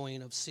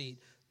sowing of seed.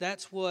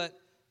 That's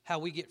how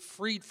we get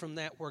freed from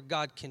that, where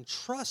God can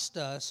trust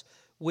us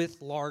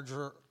with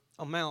larger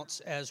amounts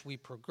as we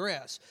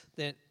progress.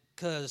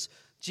 Because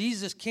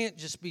Jesus can't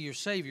just be your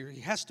Savior.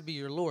 He has to be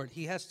your Lord.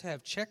 He has to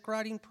have check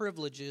writing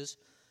privileges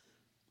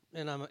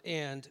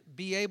and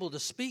be able to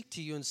speak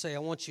to you and say, I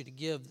want you to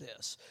give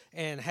this,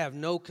 and have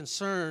no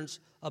concerns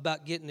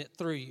about getting it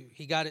through you.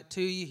 He got it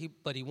to you,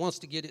 but he wants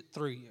to get it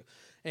through you.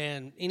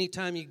 And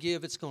anytime you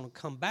give, it's going to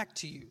come back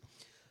to you.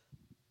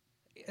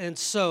 And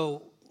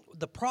so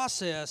the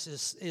process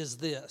is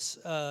this.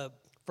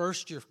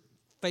 First, you're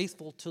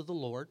faithful to the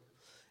Lord,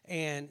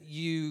 and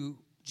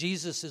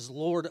Jesus is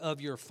Lord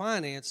of your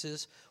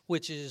finances,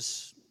 which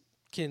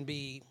can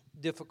be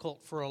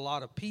difficult for a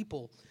lot of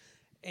people.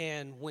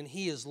 And when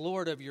he is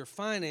Lord of your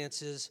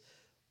finances,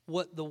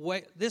 the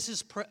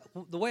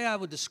way I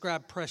would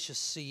describe precious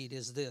seed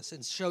is this,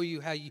 and show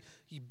you how you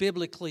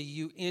biblically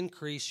you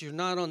increase. You're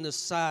not on this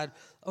side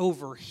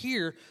over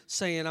here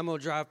saying, I'm going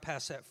to drive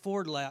past that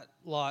Ford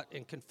lot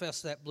and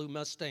confess that blue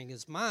Mustang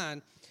is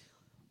mine,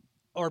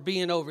 or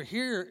being over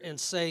here and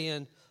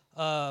saying,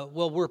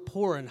 we're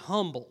poor and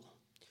humble.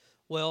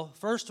 Well,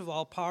 first of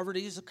all,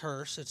 poverty is a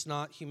curse. It's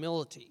not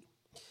humility.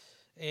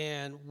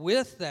 And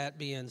with that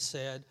being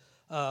said,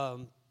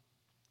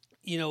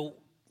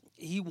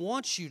 he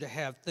wants you to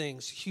have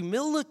things.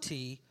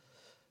 Humility,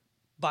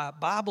 by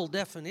Bible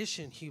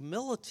definition,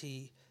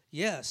 humility,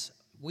 yes,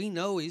 we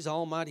know he's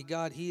Almighty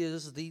God. He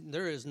is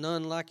there is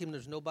none like him.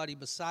 There's nobody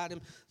beside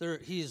him.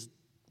 He is,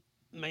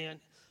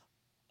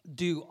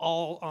 due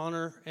all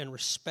honor and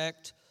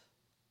respect.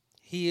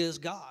 He is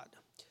God.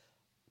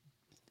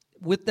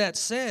 With that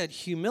said,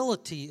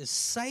 humility is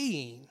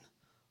saying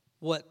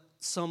what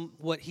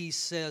he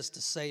says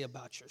to say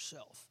about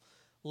yourself.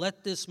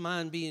 Let this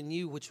mind be in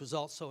you, which was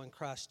also in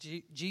Christ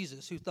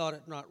Jesus, who thought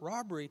it not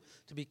robbery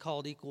to be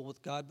called equal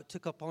with God, but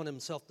took upon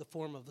himself the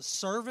form of a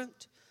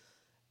servant.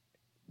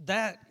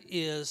 That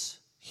is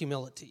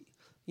humility.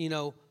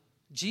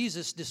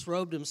 Jesus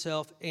disrobed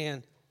himself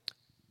and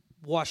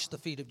washed the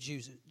feet of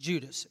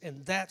Judas.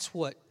 And that's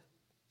what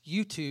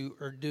you two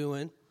are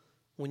doing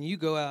when you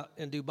go out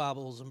and do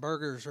Bibles and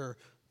burgers or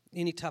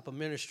any type of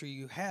ministry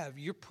you have.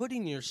 You're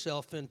putting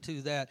yourself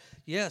into that.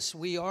 Yes,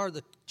 we are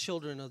the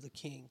children of the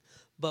King,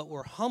 but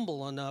we're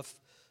humble enough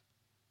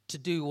to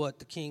do what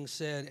the King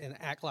said and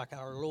act like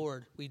our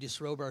Lord. We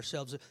disrobe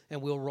ourselves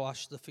and we'll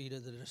wash the feet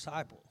of the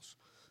disciples.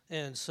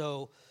 And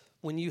so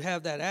when you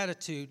have that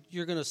attitude,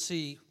 you're going to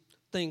see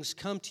things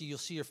come to you. You'll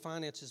see your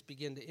finances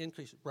begin to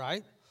increase,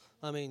 right?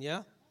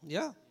 Yeah.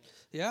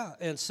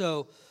 And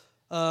so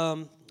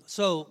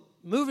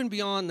moving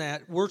beyond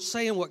that, we're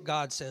saying what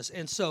God says.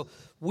 And so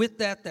with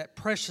that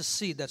precious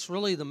seed, that's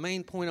really the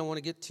main point I want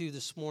to get to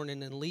this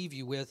morning and leave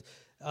you with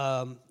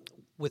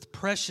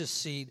precious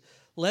seed.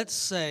 Let's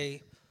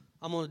say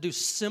I'm going to do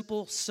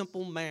simple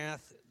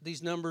math.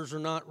 These numbers are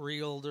not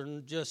real.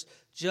 They're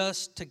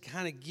just to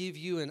kind of give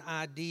you an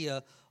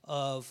idea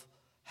of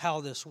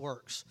how this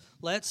works.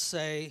 Let's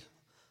say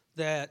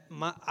that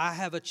I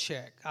have a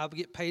check. I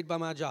get paid by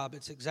my job.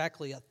 It's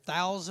exactly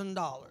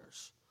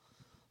 $1,000.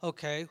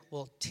 Okay,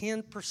 well,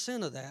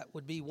 10% of that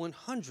would be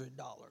 $100,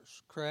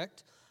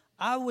 correct?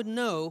 I would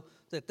know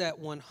that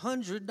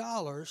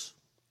 $100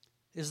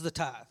 is the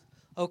tithe.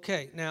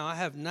 Okay, now I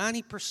have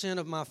 90%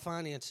 of my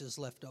finances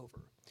left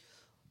over.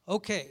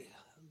 Okay,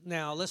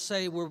 now let's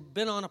say we've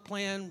been on a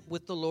plan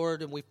with the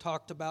Lord and we've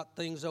talked about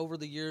things over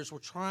the years. We're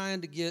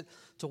trying to get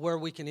to where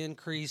we can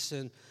increase.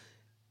 And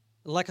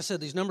like I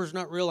said, these numbers are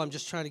not real. I'm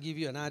just trying to give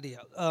you an idea.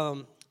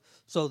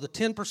 So the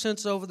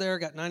 10%'s over there,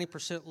 got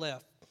 90%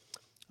 left.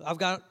 I've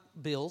got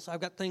bills.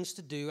 I've got things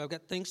to do. I've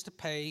got things to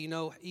pay. You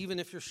know, even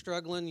if you're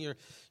struggling,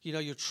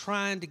 you're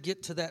trying to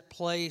get to that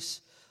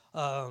place.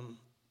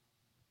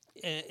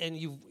 And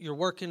you're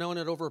working on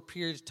it over a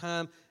period of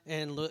time,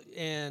 and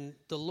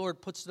the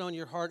Lord puts it on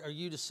your heart, or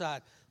you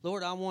decide,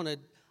 Lord, I want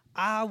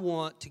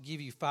to give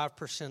you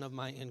 5% of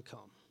my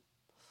income.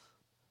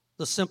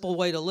 The simple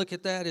way to look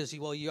at that is,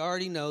 well, you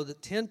already know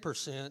that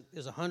 10%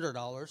 is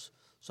 $100,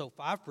 so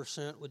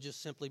 5% would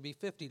just simply be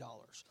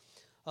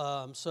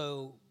 $50.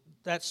 So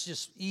that's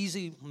just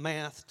easy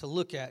math to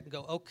look at and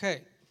go,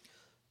 okay,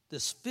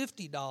 this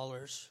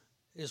 $50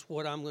 is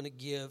what I'm going to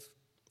give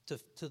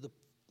to the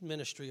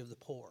ministry of the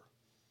poor.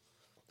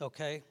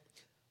 Okay?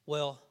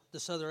 Well,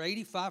 this other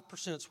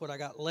 85% is what I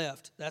got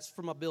left. That's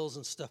for my bills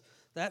and stuff.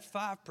 That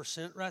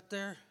 5% right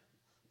there,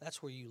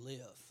 that's where you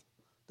live.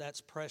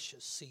 That's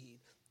precious seed.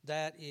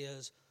 That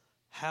is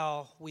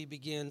how we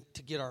begin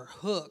to get our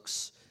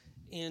hooks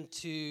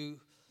into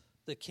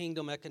the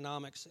kingdom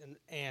economics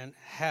and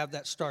have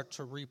that start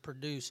to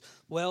reproduce.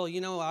 Well,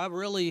 I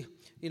really,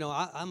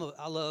 I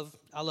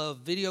love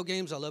video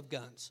games. I love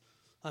guns.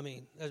 I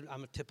mean,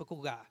 I'm a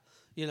typical guy.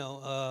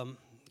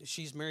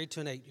 She's married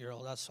to an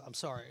 8-year-old. I'm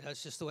sorry.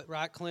 That's just the way,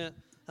 right, Clint?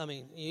 I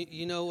mean,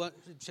 you know what?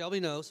 Shelby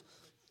knows.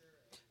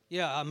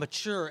 Yeah, a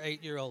mature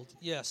 8-year-old.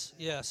 Yes.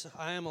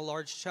 I am a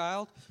large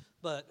child,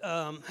 but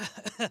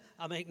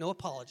I make no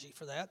apology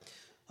for that.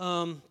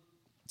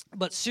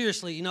 But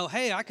seriously,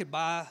 hey, I could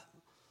buy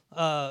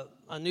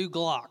a new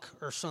Glock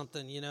or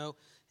something,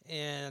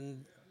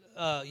 and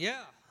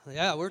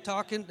yeah, we're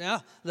talking.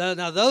 Now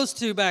those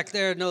two back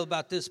there know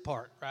about this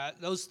part, right?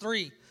 Those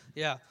three,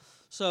 yeah.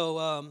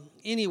 So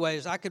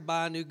anyways, I could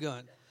buy a new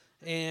gun.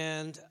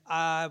 And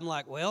I'm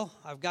like, well,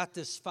 I've got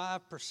this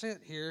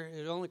 5% here.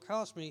 It only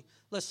cost me,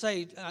 let's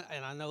say,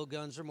 and I know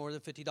guns are more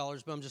than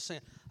 $50, but I'm just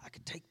saying, I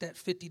could take that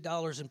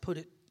 $50 and put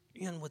it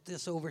in with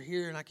this over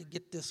here, and I could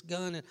get this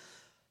gun. And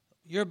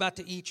you're about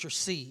to eat your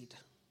seed,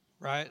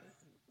 right?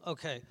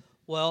 Okay,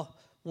 well,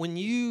 when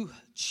you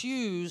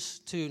choose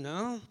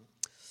to,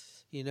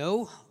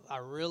 I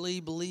really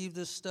believe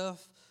this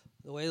stuff,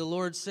 the way the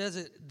Lord says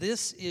it,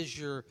 this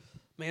is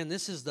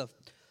this is the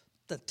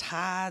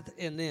tithe,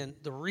 and then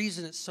the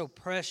reason it's so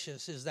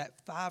precious is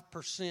that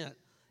 5%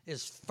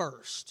 is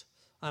first.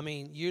 I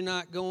mean, you're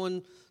not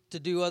going to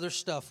do other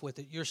stuff with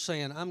it. You're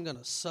saying, I'm going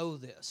to sow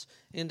this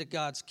into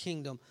God's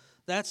kingdom.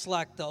 That's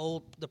like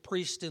the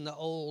priest in the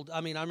old.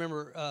 I mean, I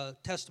remember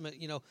Testament.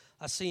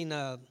 I seen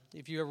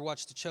if you ever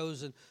watched The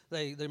Chosen,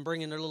 they're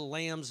bringing their little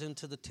lambs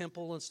into the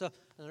temple and stuff,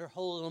 and they're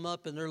holding them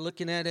up and they're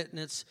looking at it, and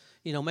it's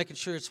making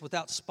sure it's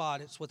without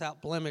spot, it's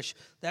without blemish.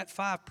 That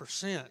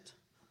 5%.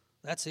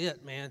 That's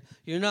it, man.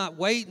 You're not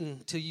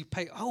waiting till you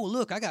pay. Oh,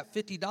 look, I got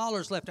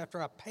 $50 left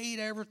after I paid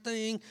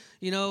everything,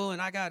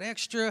 and I got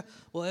extra.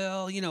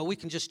 Well, we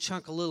can just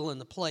chunk a little in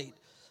the plate.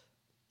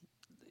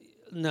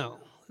 No,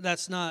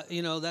 that's not,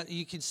 that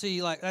you can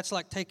see, that's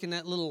like taking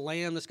that little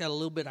lamb that's got a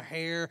little bit of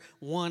hair,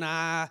 one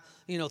eye,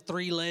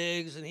 3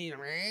 legs, and he,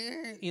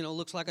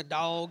 looks like a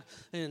dog.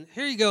 And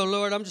here you go,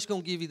 Lord, I'm just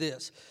going to give you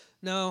this.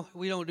 No,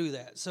 we don't do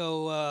that.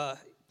 So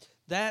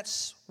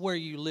that's where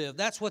you live.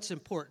 That's what's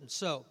important.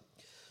 So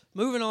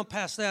moving on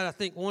past that, I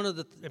think one of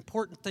the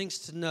important things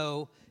to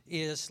know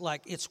is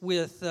it's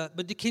with,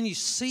 but can you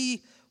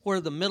see where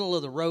the middle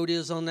of the road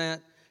is on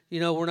that?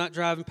 We're not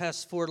driving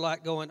past the Ford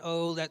light going,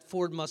 oh, that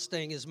Ford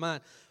Mustang is mine.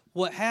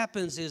 What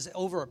happens is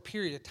over a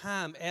period of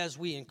time, as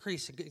we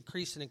increase,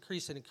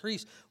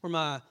 where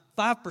my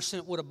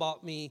 5% would have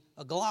bought me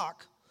a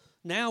Glock,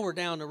 now we're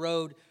down the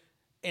road,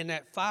 and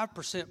that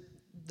 5%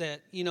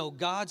 that,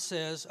 God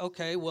says,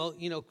 okay, well,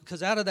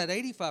 because out of that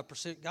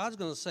 85%, God's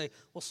going to say,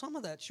 well, some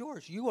of that's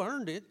yours. You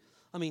earned it.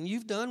 I mean,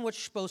 you've done what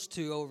you're supposed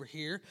to over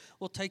here.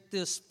 We'll take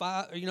this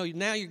 5,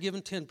 now you're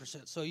giving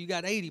 10%, so you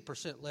got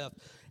 80% left.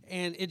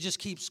 And it just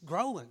keeps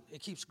growing.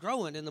 It keeps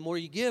growing, and the more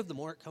you give, the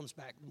more it comes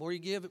back. The more you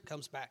give, it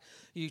comes back.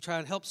 You try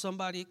and help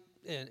somebody,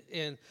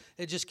 and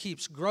it just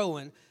keeps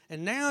growing.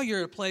 And now you're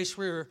at a place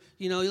where,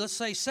 let's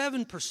say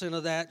 7%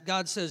 of that,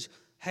 God says,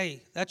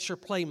 hey, that's your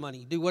play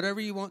money. Do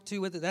whatever you want to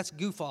with it. That's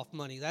goof-off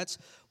money. Now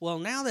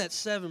that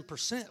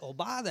 7% will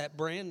buy that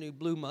brand-new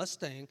blue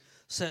Mustang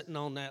sitting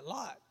on that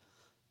lot.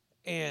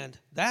 And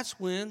that's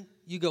when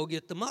you go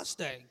get the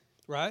Mustang,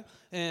 right?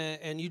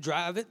 And you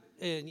drive it,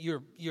 and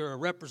you're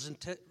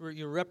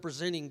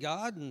representing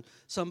God, and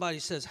somebody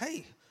says,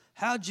 hey,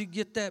 how'd you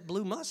get that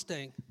blue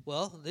Mustang?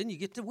 Well, then you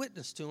get to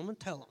witness to them and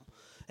tell them.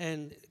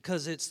 And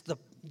because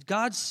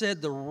God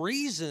said the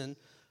reason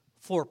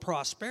for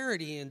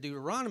prosperity in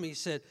Deuteronomy,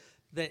 said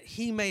that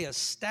he may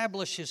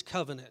establish his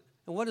covenant.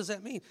 And what does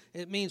that mean?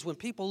 It means when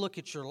people look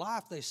at your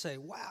life, they say,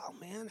 wow,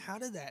 man, how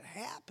did that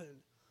happen?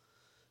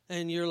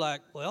 And you're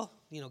like, well,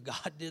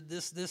 God did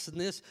this, this, and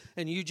this,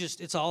 and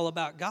it's all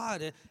about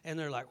God. And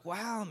they're like,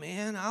 wow,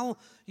 man,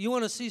 you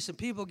want to see some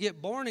people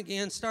get born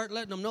again, start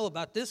letting them know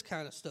about this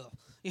kind of stuff.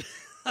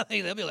 I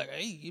think they'll be like,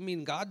 hey, you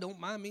mean God don't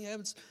mind me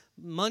having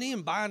money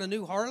and buying a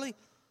new Harley?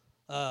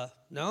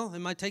 No, it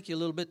might take you a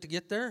little bit to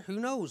get there. Who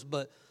knows?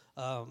 But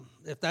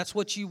if that's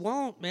what you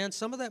want, man,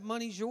 some of that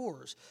money's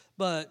yours.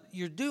 But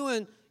you're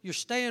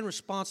staying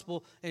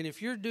responsible, and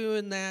if you're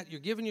doing that,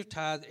 you're giving your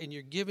tithe, and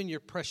you're giving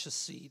your precious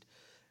seed.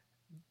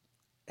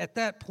 At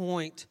that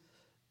point,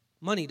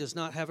 money does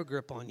not have a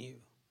grip on you,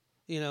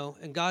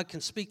 and God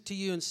can speak to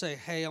you and say,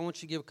 hey, I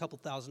want you to give a couple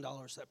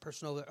 $1,000 to that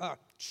person over there.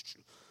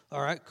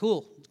 All right,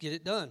 cool, get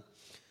it done.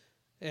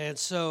 And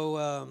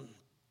so,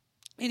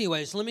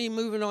 anyways, let me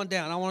move on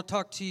down. I want to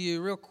talk to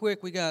you real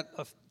quick. We got,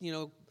 I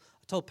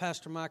told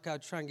Pastor Mike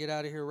I'd try and get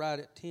out of here right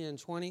at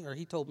 10:20, or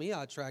he told me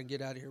I'd try and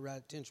get out of here right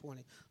at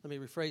 10:20. Let me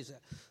rephrase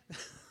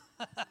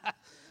that.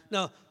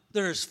 No,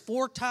 there's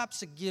 4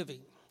 types of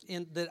giving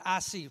that I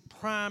see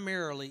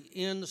primarily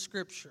in the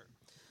Scripture.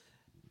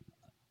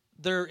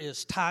 There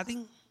is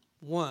tithing,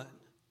 1.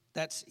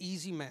 That's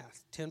easy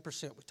math,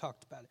 10%. We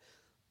talked about it.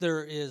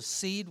 There is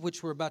seed,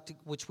 which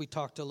we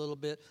talked a little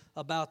bit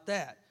about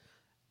that.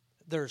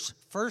 There's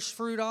first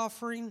fruit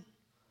offering,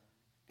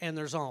 and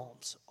there's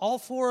alms. All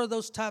 4 of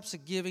those types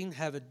of giving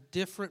have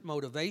different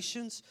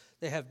motivations.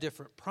 They have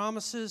different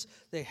promises.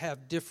 They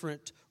have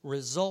different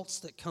results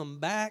that come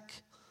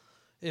back.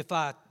 If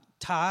I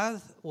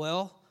tithe,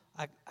 well,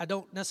 I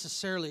don't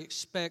necessarily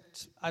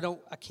expect, I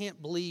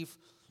believe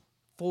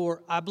for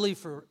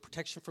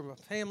protection from my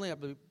family. I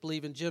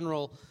believe in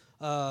general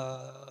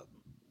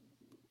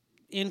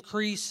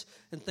increase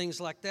and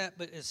things like that,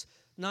 but it's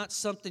not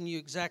something you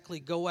exactly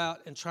go out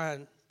and try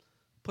and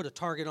put a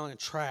target on and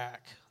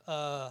track.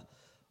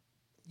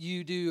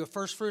 You do a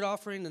first fruit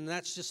offering, and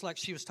that's just like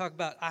she was talking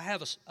about. I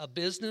have a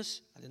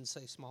business. I didn't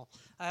say small.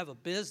 I have a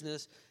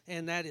business,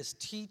 and that is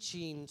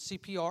teaching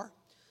CPR.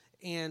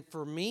 And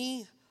for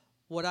me,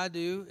 what I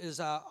do is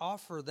I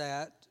offer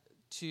that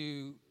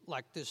to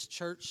like this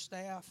church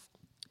staff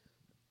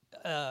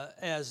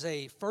as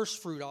a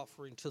first fruit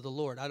offering to the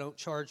Lord. I don't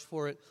charge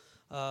for it.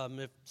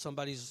 If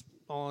somebody's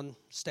on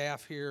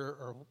staff here,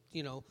 or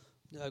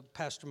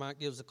Pastor Mike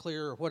gives a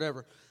clear or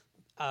whatever,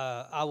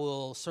 I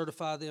will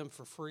certify them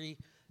for free.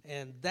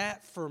 And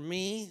that for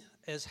me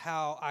is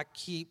how I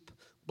keep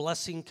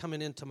blessing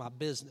coming into my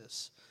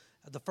business.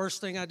 The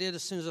first thing I did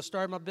as soon as I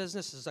started my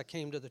business is I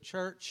came to the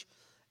church,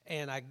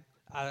 and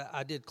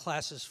I did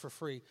classes for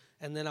free.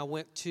 And then I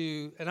went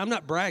to, and I'm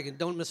not bragging,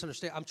 don't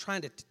misunderstand. I'm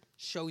trying to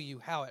show you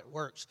how it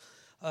works.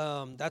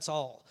 That's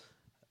all.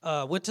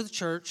 Went to the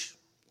church,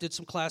 did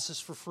some classes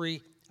for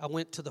free. I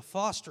went to the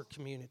foster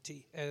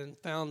community and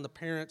found the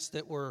parents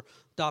that were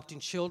adopting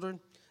children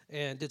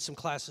and did some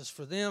classes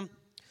for them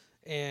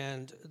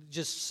and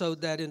just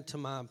sewed that into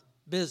my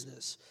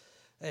business.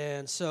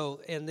 And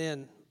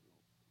then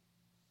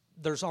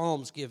there's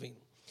almsgiving.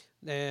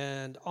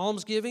 And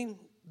almsgiving,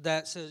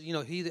 that says,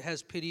 he that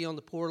has pity on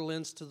the poor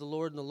lends to the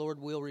Lord, and the Lord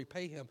will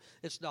repay him.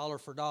 It's dollar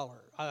for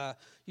dollar.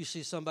 You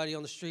see somebody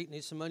on the street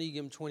needs some money, you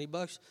give him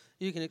 $20,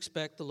 you can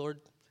expect the Lord.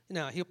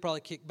 Now, he'll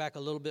probably kick back a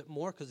little bit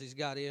more because he's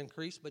got to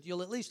increase, but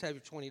you'll at least have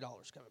your $20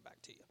 coming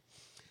back to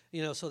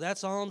you. So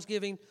that's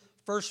almsgiving.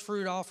 First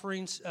fruit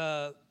offerings,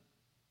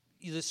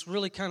 it's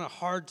really kind of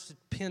hard to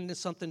pin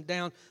something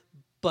down,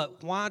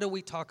 but why do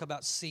we talk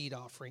about seed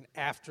offering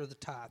after the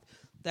tithe?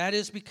 That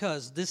is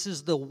because this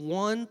is the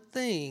one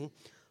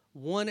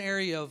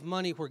area of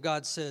money where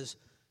God says,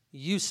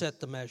 you set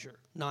the measure,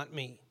 not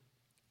me.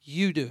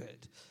 You do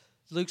it.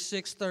 Luke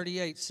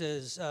 6:38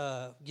 says,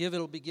 give,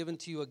 it'll be given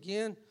to you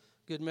again.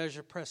 Good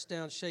measure, pressed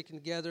down, shaken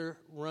together,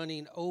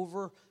 running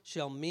over,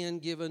 shall men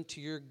give unto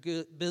your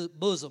good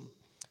bosom.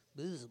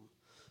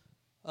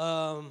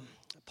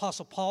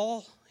 Apostle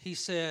Paul, he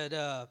said,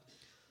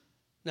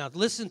 now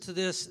listen to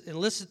this and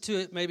listen to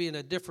it maybe in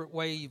a different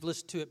way. You've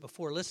listened to it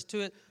before. Listen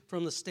to it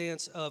from the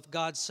stance of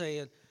God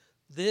saying,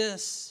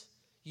 this,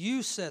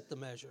 you set the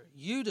measure.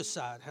 You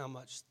decide how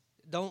much.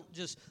 Don't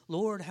just,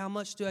 Lord, how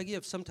much do I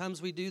give?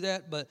 Sometimes we do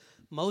that, but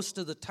most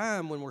of the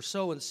time when we're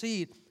sowing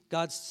seed,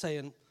 God's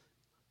saying,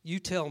 you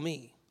tell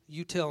me.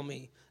 You tell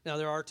me. Now,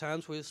 there are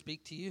times where he'll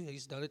speak to you.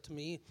 He's done it to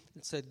me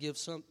and said, give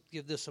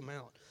this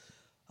amount.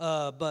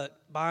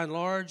 But by and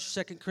large,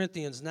 2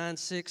 Corinthians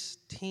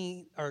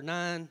 9:16 or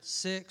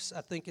 9:6,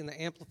 I think in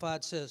the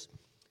Amplified says,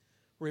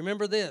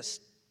 remember this,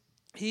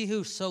 he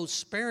who sows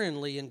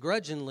sparingly and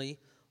grudgingly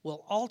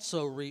will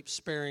also reap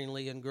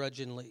sparingly and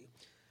grudgingly.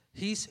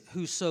 He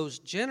who sows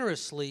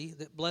generously,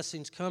 that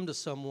blessings come to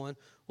someone,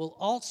 will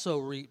also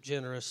reap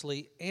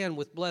generously and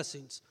with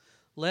blessings.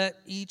 Let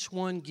each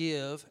one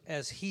give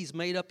as he's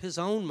made up his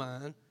own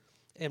mind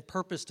and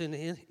purposed in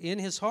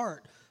his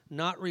heart,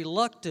 not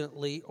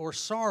reluctantly or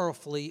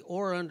sorrowfully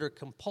or under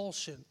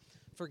compulsion,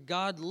 For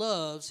God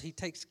loves, he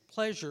takes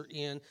pleasure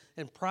in,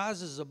 and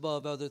prizes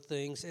above other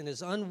things, and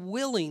is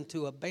unwilling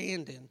to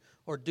abandon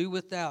or do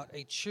without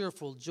a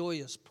cheerful,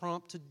 joyous,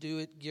 prompt to do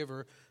it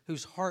giver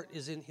whose heart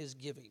is in his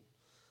giving.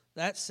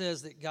 That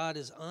says that God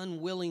is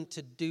unwilling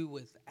to do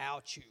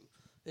without you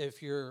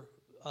if you're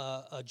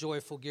a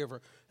joyful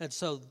giver. And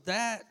so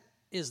that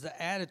is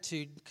the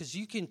attitude, because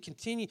you can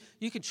continue,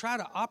 you can try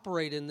to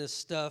operate in this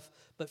stuff,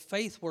 but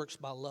faith works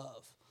by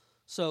love.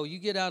 So you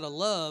get out of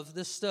love,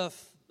 this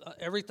stuff,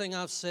 everything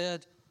I've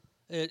said,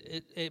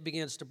 it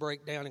begins to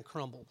break down and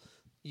crumble.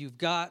 You've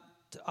got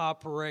to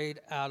operate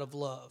out of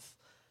love.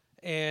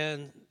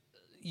 And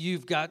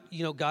you've got,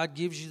 God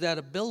gives you that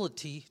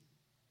ability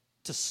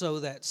to sow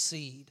that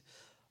seed.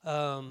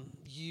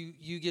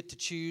 You get to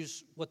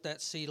choose what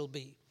that seed will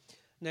be.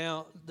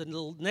 Now,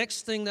 the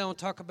next thing that I want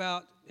to talk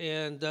about,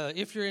 and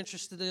if you're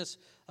interested in this,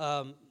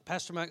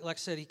 Pastor Mike, like I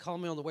said, he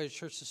called me on the way to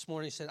church this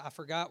morning. He said, I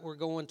forgot we're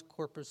going to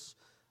Corpus.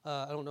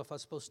 I don't know if I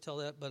was supposed to tell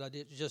that, but I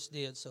just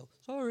did, so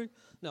sorry.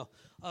 No,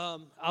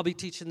 I'll be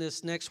teaching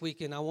this next week,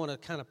 and I want to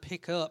kind of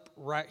pick up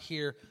right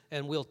here,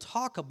 and we'll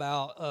talk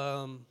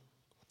about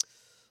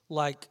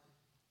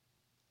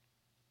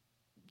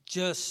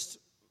just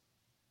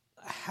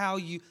how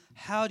you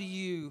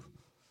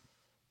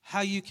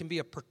can be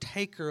a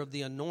partaker of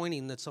the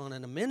anointing that's on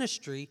in a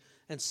ministry,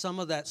 and some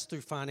of that's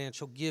through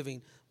financial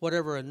giving.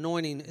 Whatever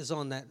anointing is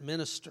on that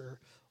minister.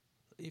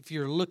 If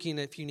you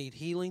need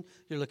healing,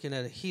 you're looking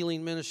at a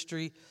healing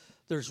ministry.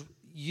 If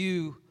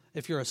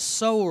you're a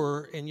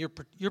sower and you're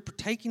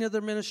partaking of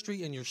their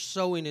ministry and you're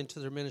sowing into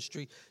their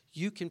ministry,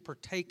 you can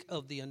partake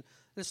of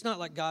it's not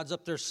like God's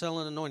up there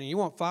selling anointing. You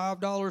want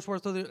 $5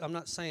 worth of it? I'm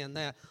not saying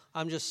that.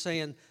 I'm just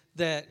saying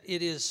that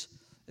it's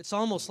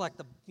almost like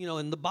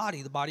in the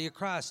body of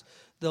Christ,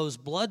 those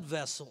blood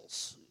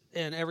vessels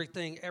and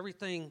everything,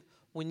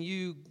 when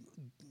you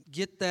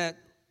get that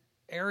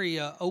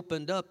area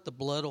opened up, the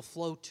blood will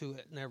flow to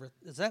it and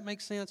everything. Does that make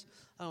sense?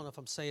 I don't know if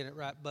I'm saying it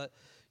right, but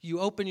you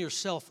open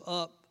yourself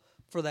up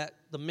for the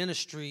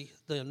ministry,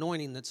 the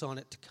anointing that's on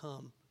it to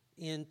come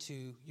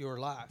into your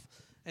life.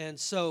 And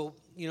so,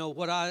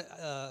 what I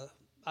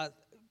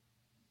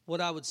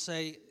would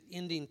say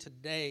ending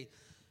today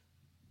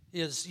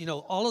is,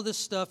 all of this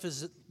stuff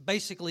is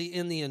basically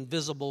in the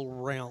invisible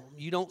realm.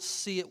 You don't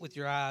see it with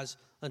your eyes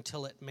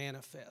until it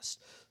manifests.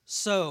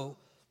 So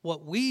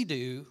what we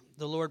do,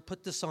 the Lord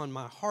put this on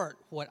my heart.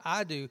 What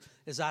I do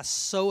is I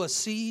sow a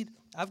seed.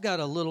 I've got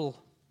I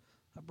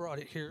brought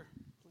it here.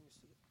 Let me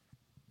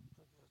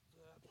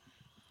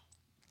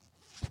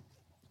see.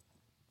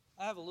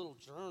 I have a little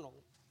journal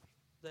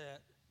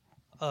that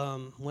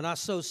when I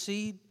sow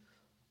seed,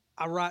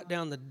 I write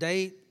down the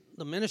date,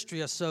 the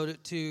ministry I sowed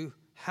it to,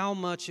 how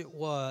much it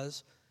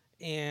was,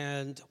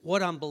 and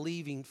what I'm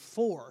believing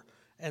for.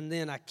 And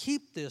then I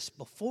keep this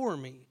before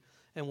me.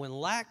 And when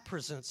lack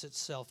presents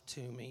itself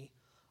to me,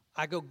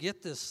 I go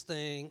get this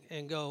thing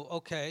and go,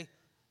 okay,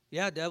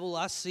 yeah, devil,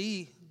 I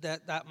see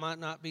that might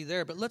not be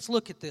there. But let's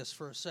look at this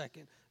for a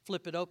second.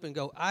 Flip it open and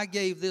go, I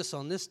gave this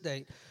on this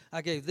date.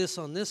 I gave this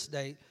on this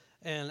date.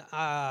 And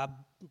I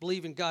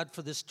believe in God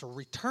for this to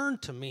return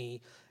to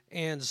me.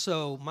 And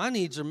so my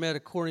needs are met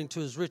according to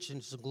his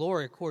riches and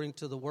glory, according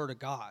to the word of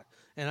God.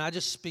 And I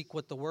just speak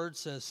what the word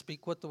says,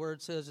 speak what the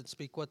word says, and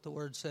speak what the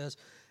word says.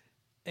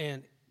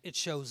 And it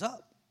shows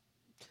up.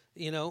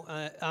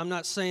 I'm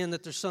not saying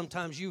that there's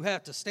sometimes you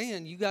have to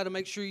stand. You got to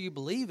make sure you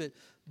believe it.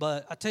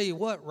 But I tell you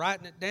what,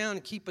 writing it down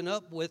and keeping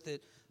up with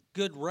it,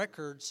 good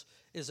records,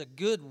 is a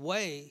good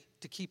way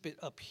to keep it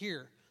up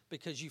here,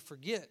 because you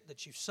forget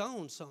that you've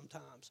sown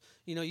sometimes.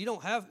 You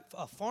don't have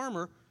a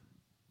farmer,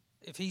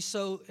 if he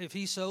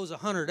sows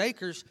 100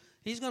 acres,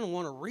 he's going to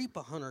want to reap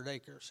 100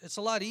 acres. It's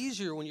a lot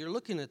easier when you're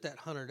looking at that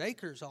 100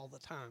 acres all the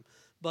time.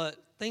 But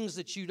things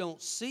that you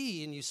don't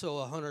see and you sow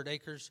 100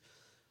 acres,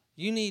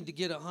 you need to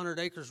get 100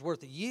 acres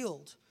worth of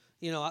yield.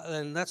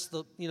 And that's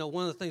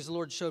one of the things the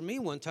Lord showed me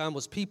one time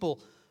was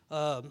people,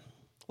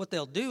 what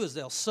they'll do is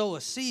they'll sow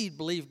a seed,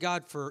 believe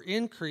God for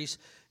increase.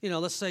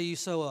 Let's say you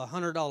sow a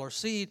 $100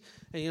 seed,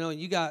 and and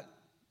you got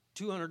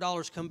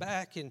 $200 come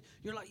back, and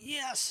you're like,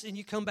 yes, and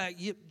you come back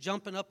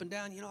jumping up and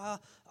down.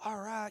 All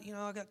right,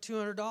 I got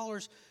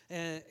 $200,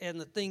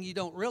 and the thing you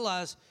don't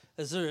realize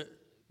is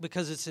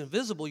because it's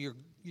invisible,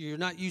 you're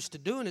not used to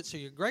doing it, so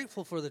you're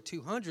grateful for the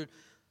 200,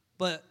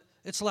 but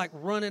it's like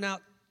running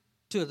out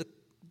to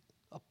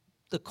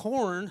the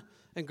corn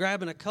and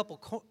grabbing a couple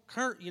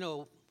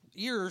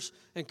ears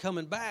and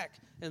coming back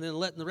and then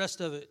letting the rest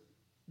of it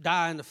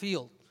die in the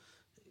field.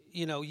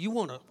 You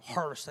want to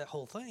harvest that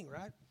whole thing,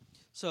 right?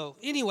 So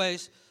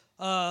anyways,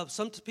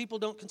 some people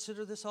don't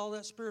consider this all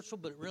that spiritual,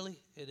 but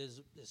it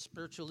is as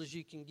spiritual as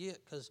you can get,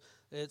 because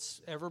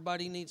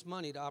everybody needs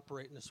money to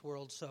operate in this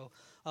world. So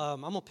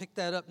I'm going to pick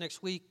that up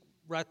next week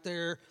right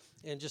there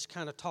and just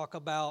kind of talk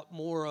about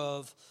more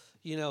of,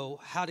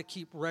 how to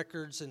keep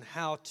records and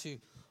how to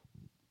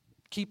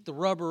keep the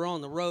rubber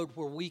on the road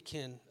where we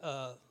can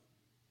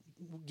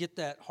get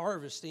that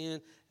harvest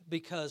in,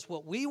 because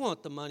what we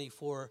want the money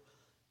for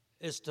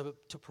is to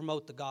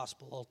promote the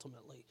gospel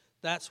ultimately,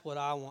 That's what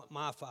I want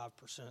my 5%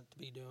 to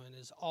be doing,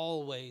 is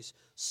always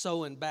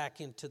sowing back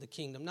into the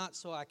kingdom. Not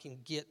so I can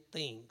get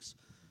things.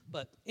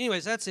 But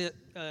anyways, that's it.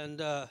 And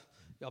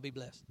y'all be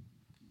blessed.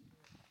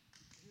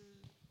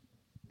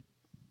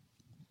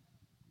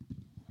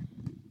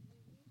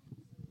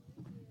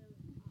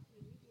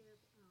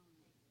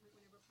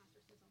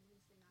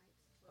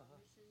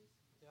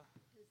 Yeah.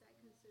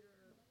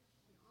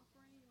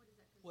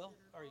 Well,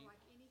 are you?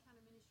 Like any kind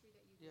of ministry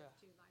that you Yeah.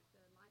 give to, like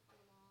the Light for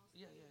the Lost,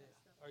 Yeah, any yeah, of that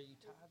yeah. stuff. Are you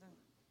tithing?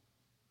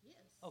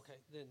 Yes.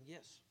 Okay, then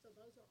yes. So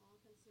those are all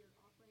considered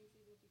offerings,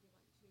 even if you give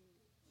like to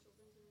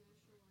Children's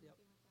International or Yep.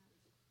 anything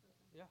like that?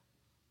 Okay. Yeah.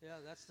 Yeah,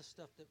 that's the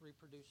stuff that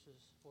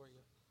reproduces for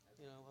you.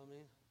 You know what I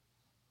mean?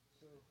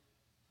 So,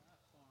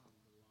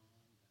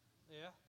 yeah.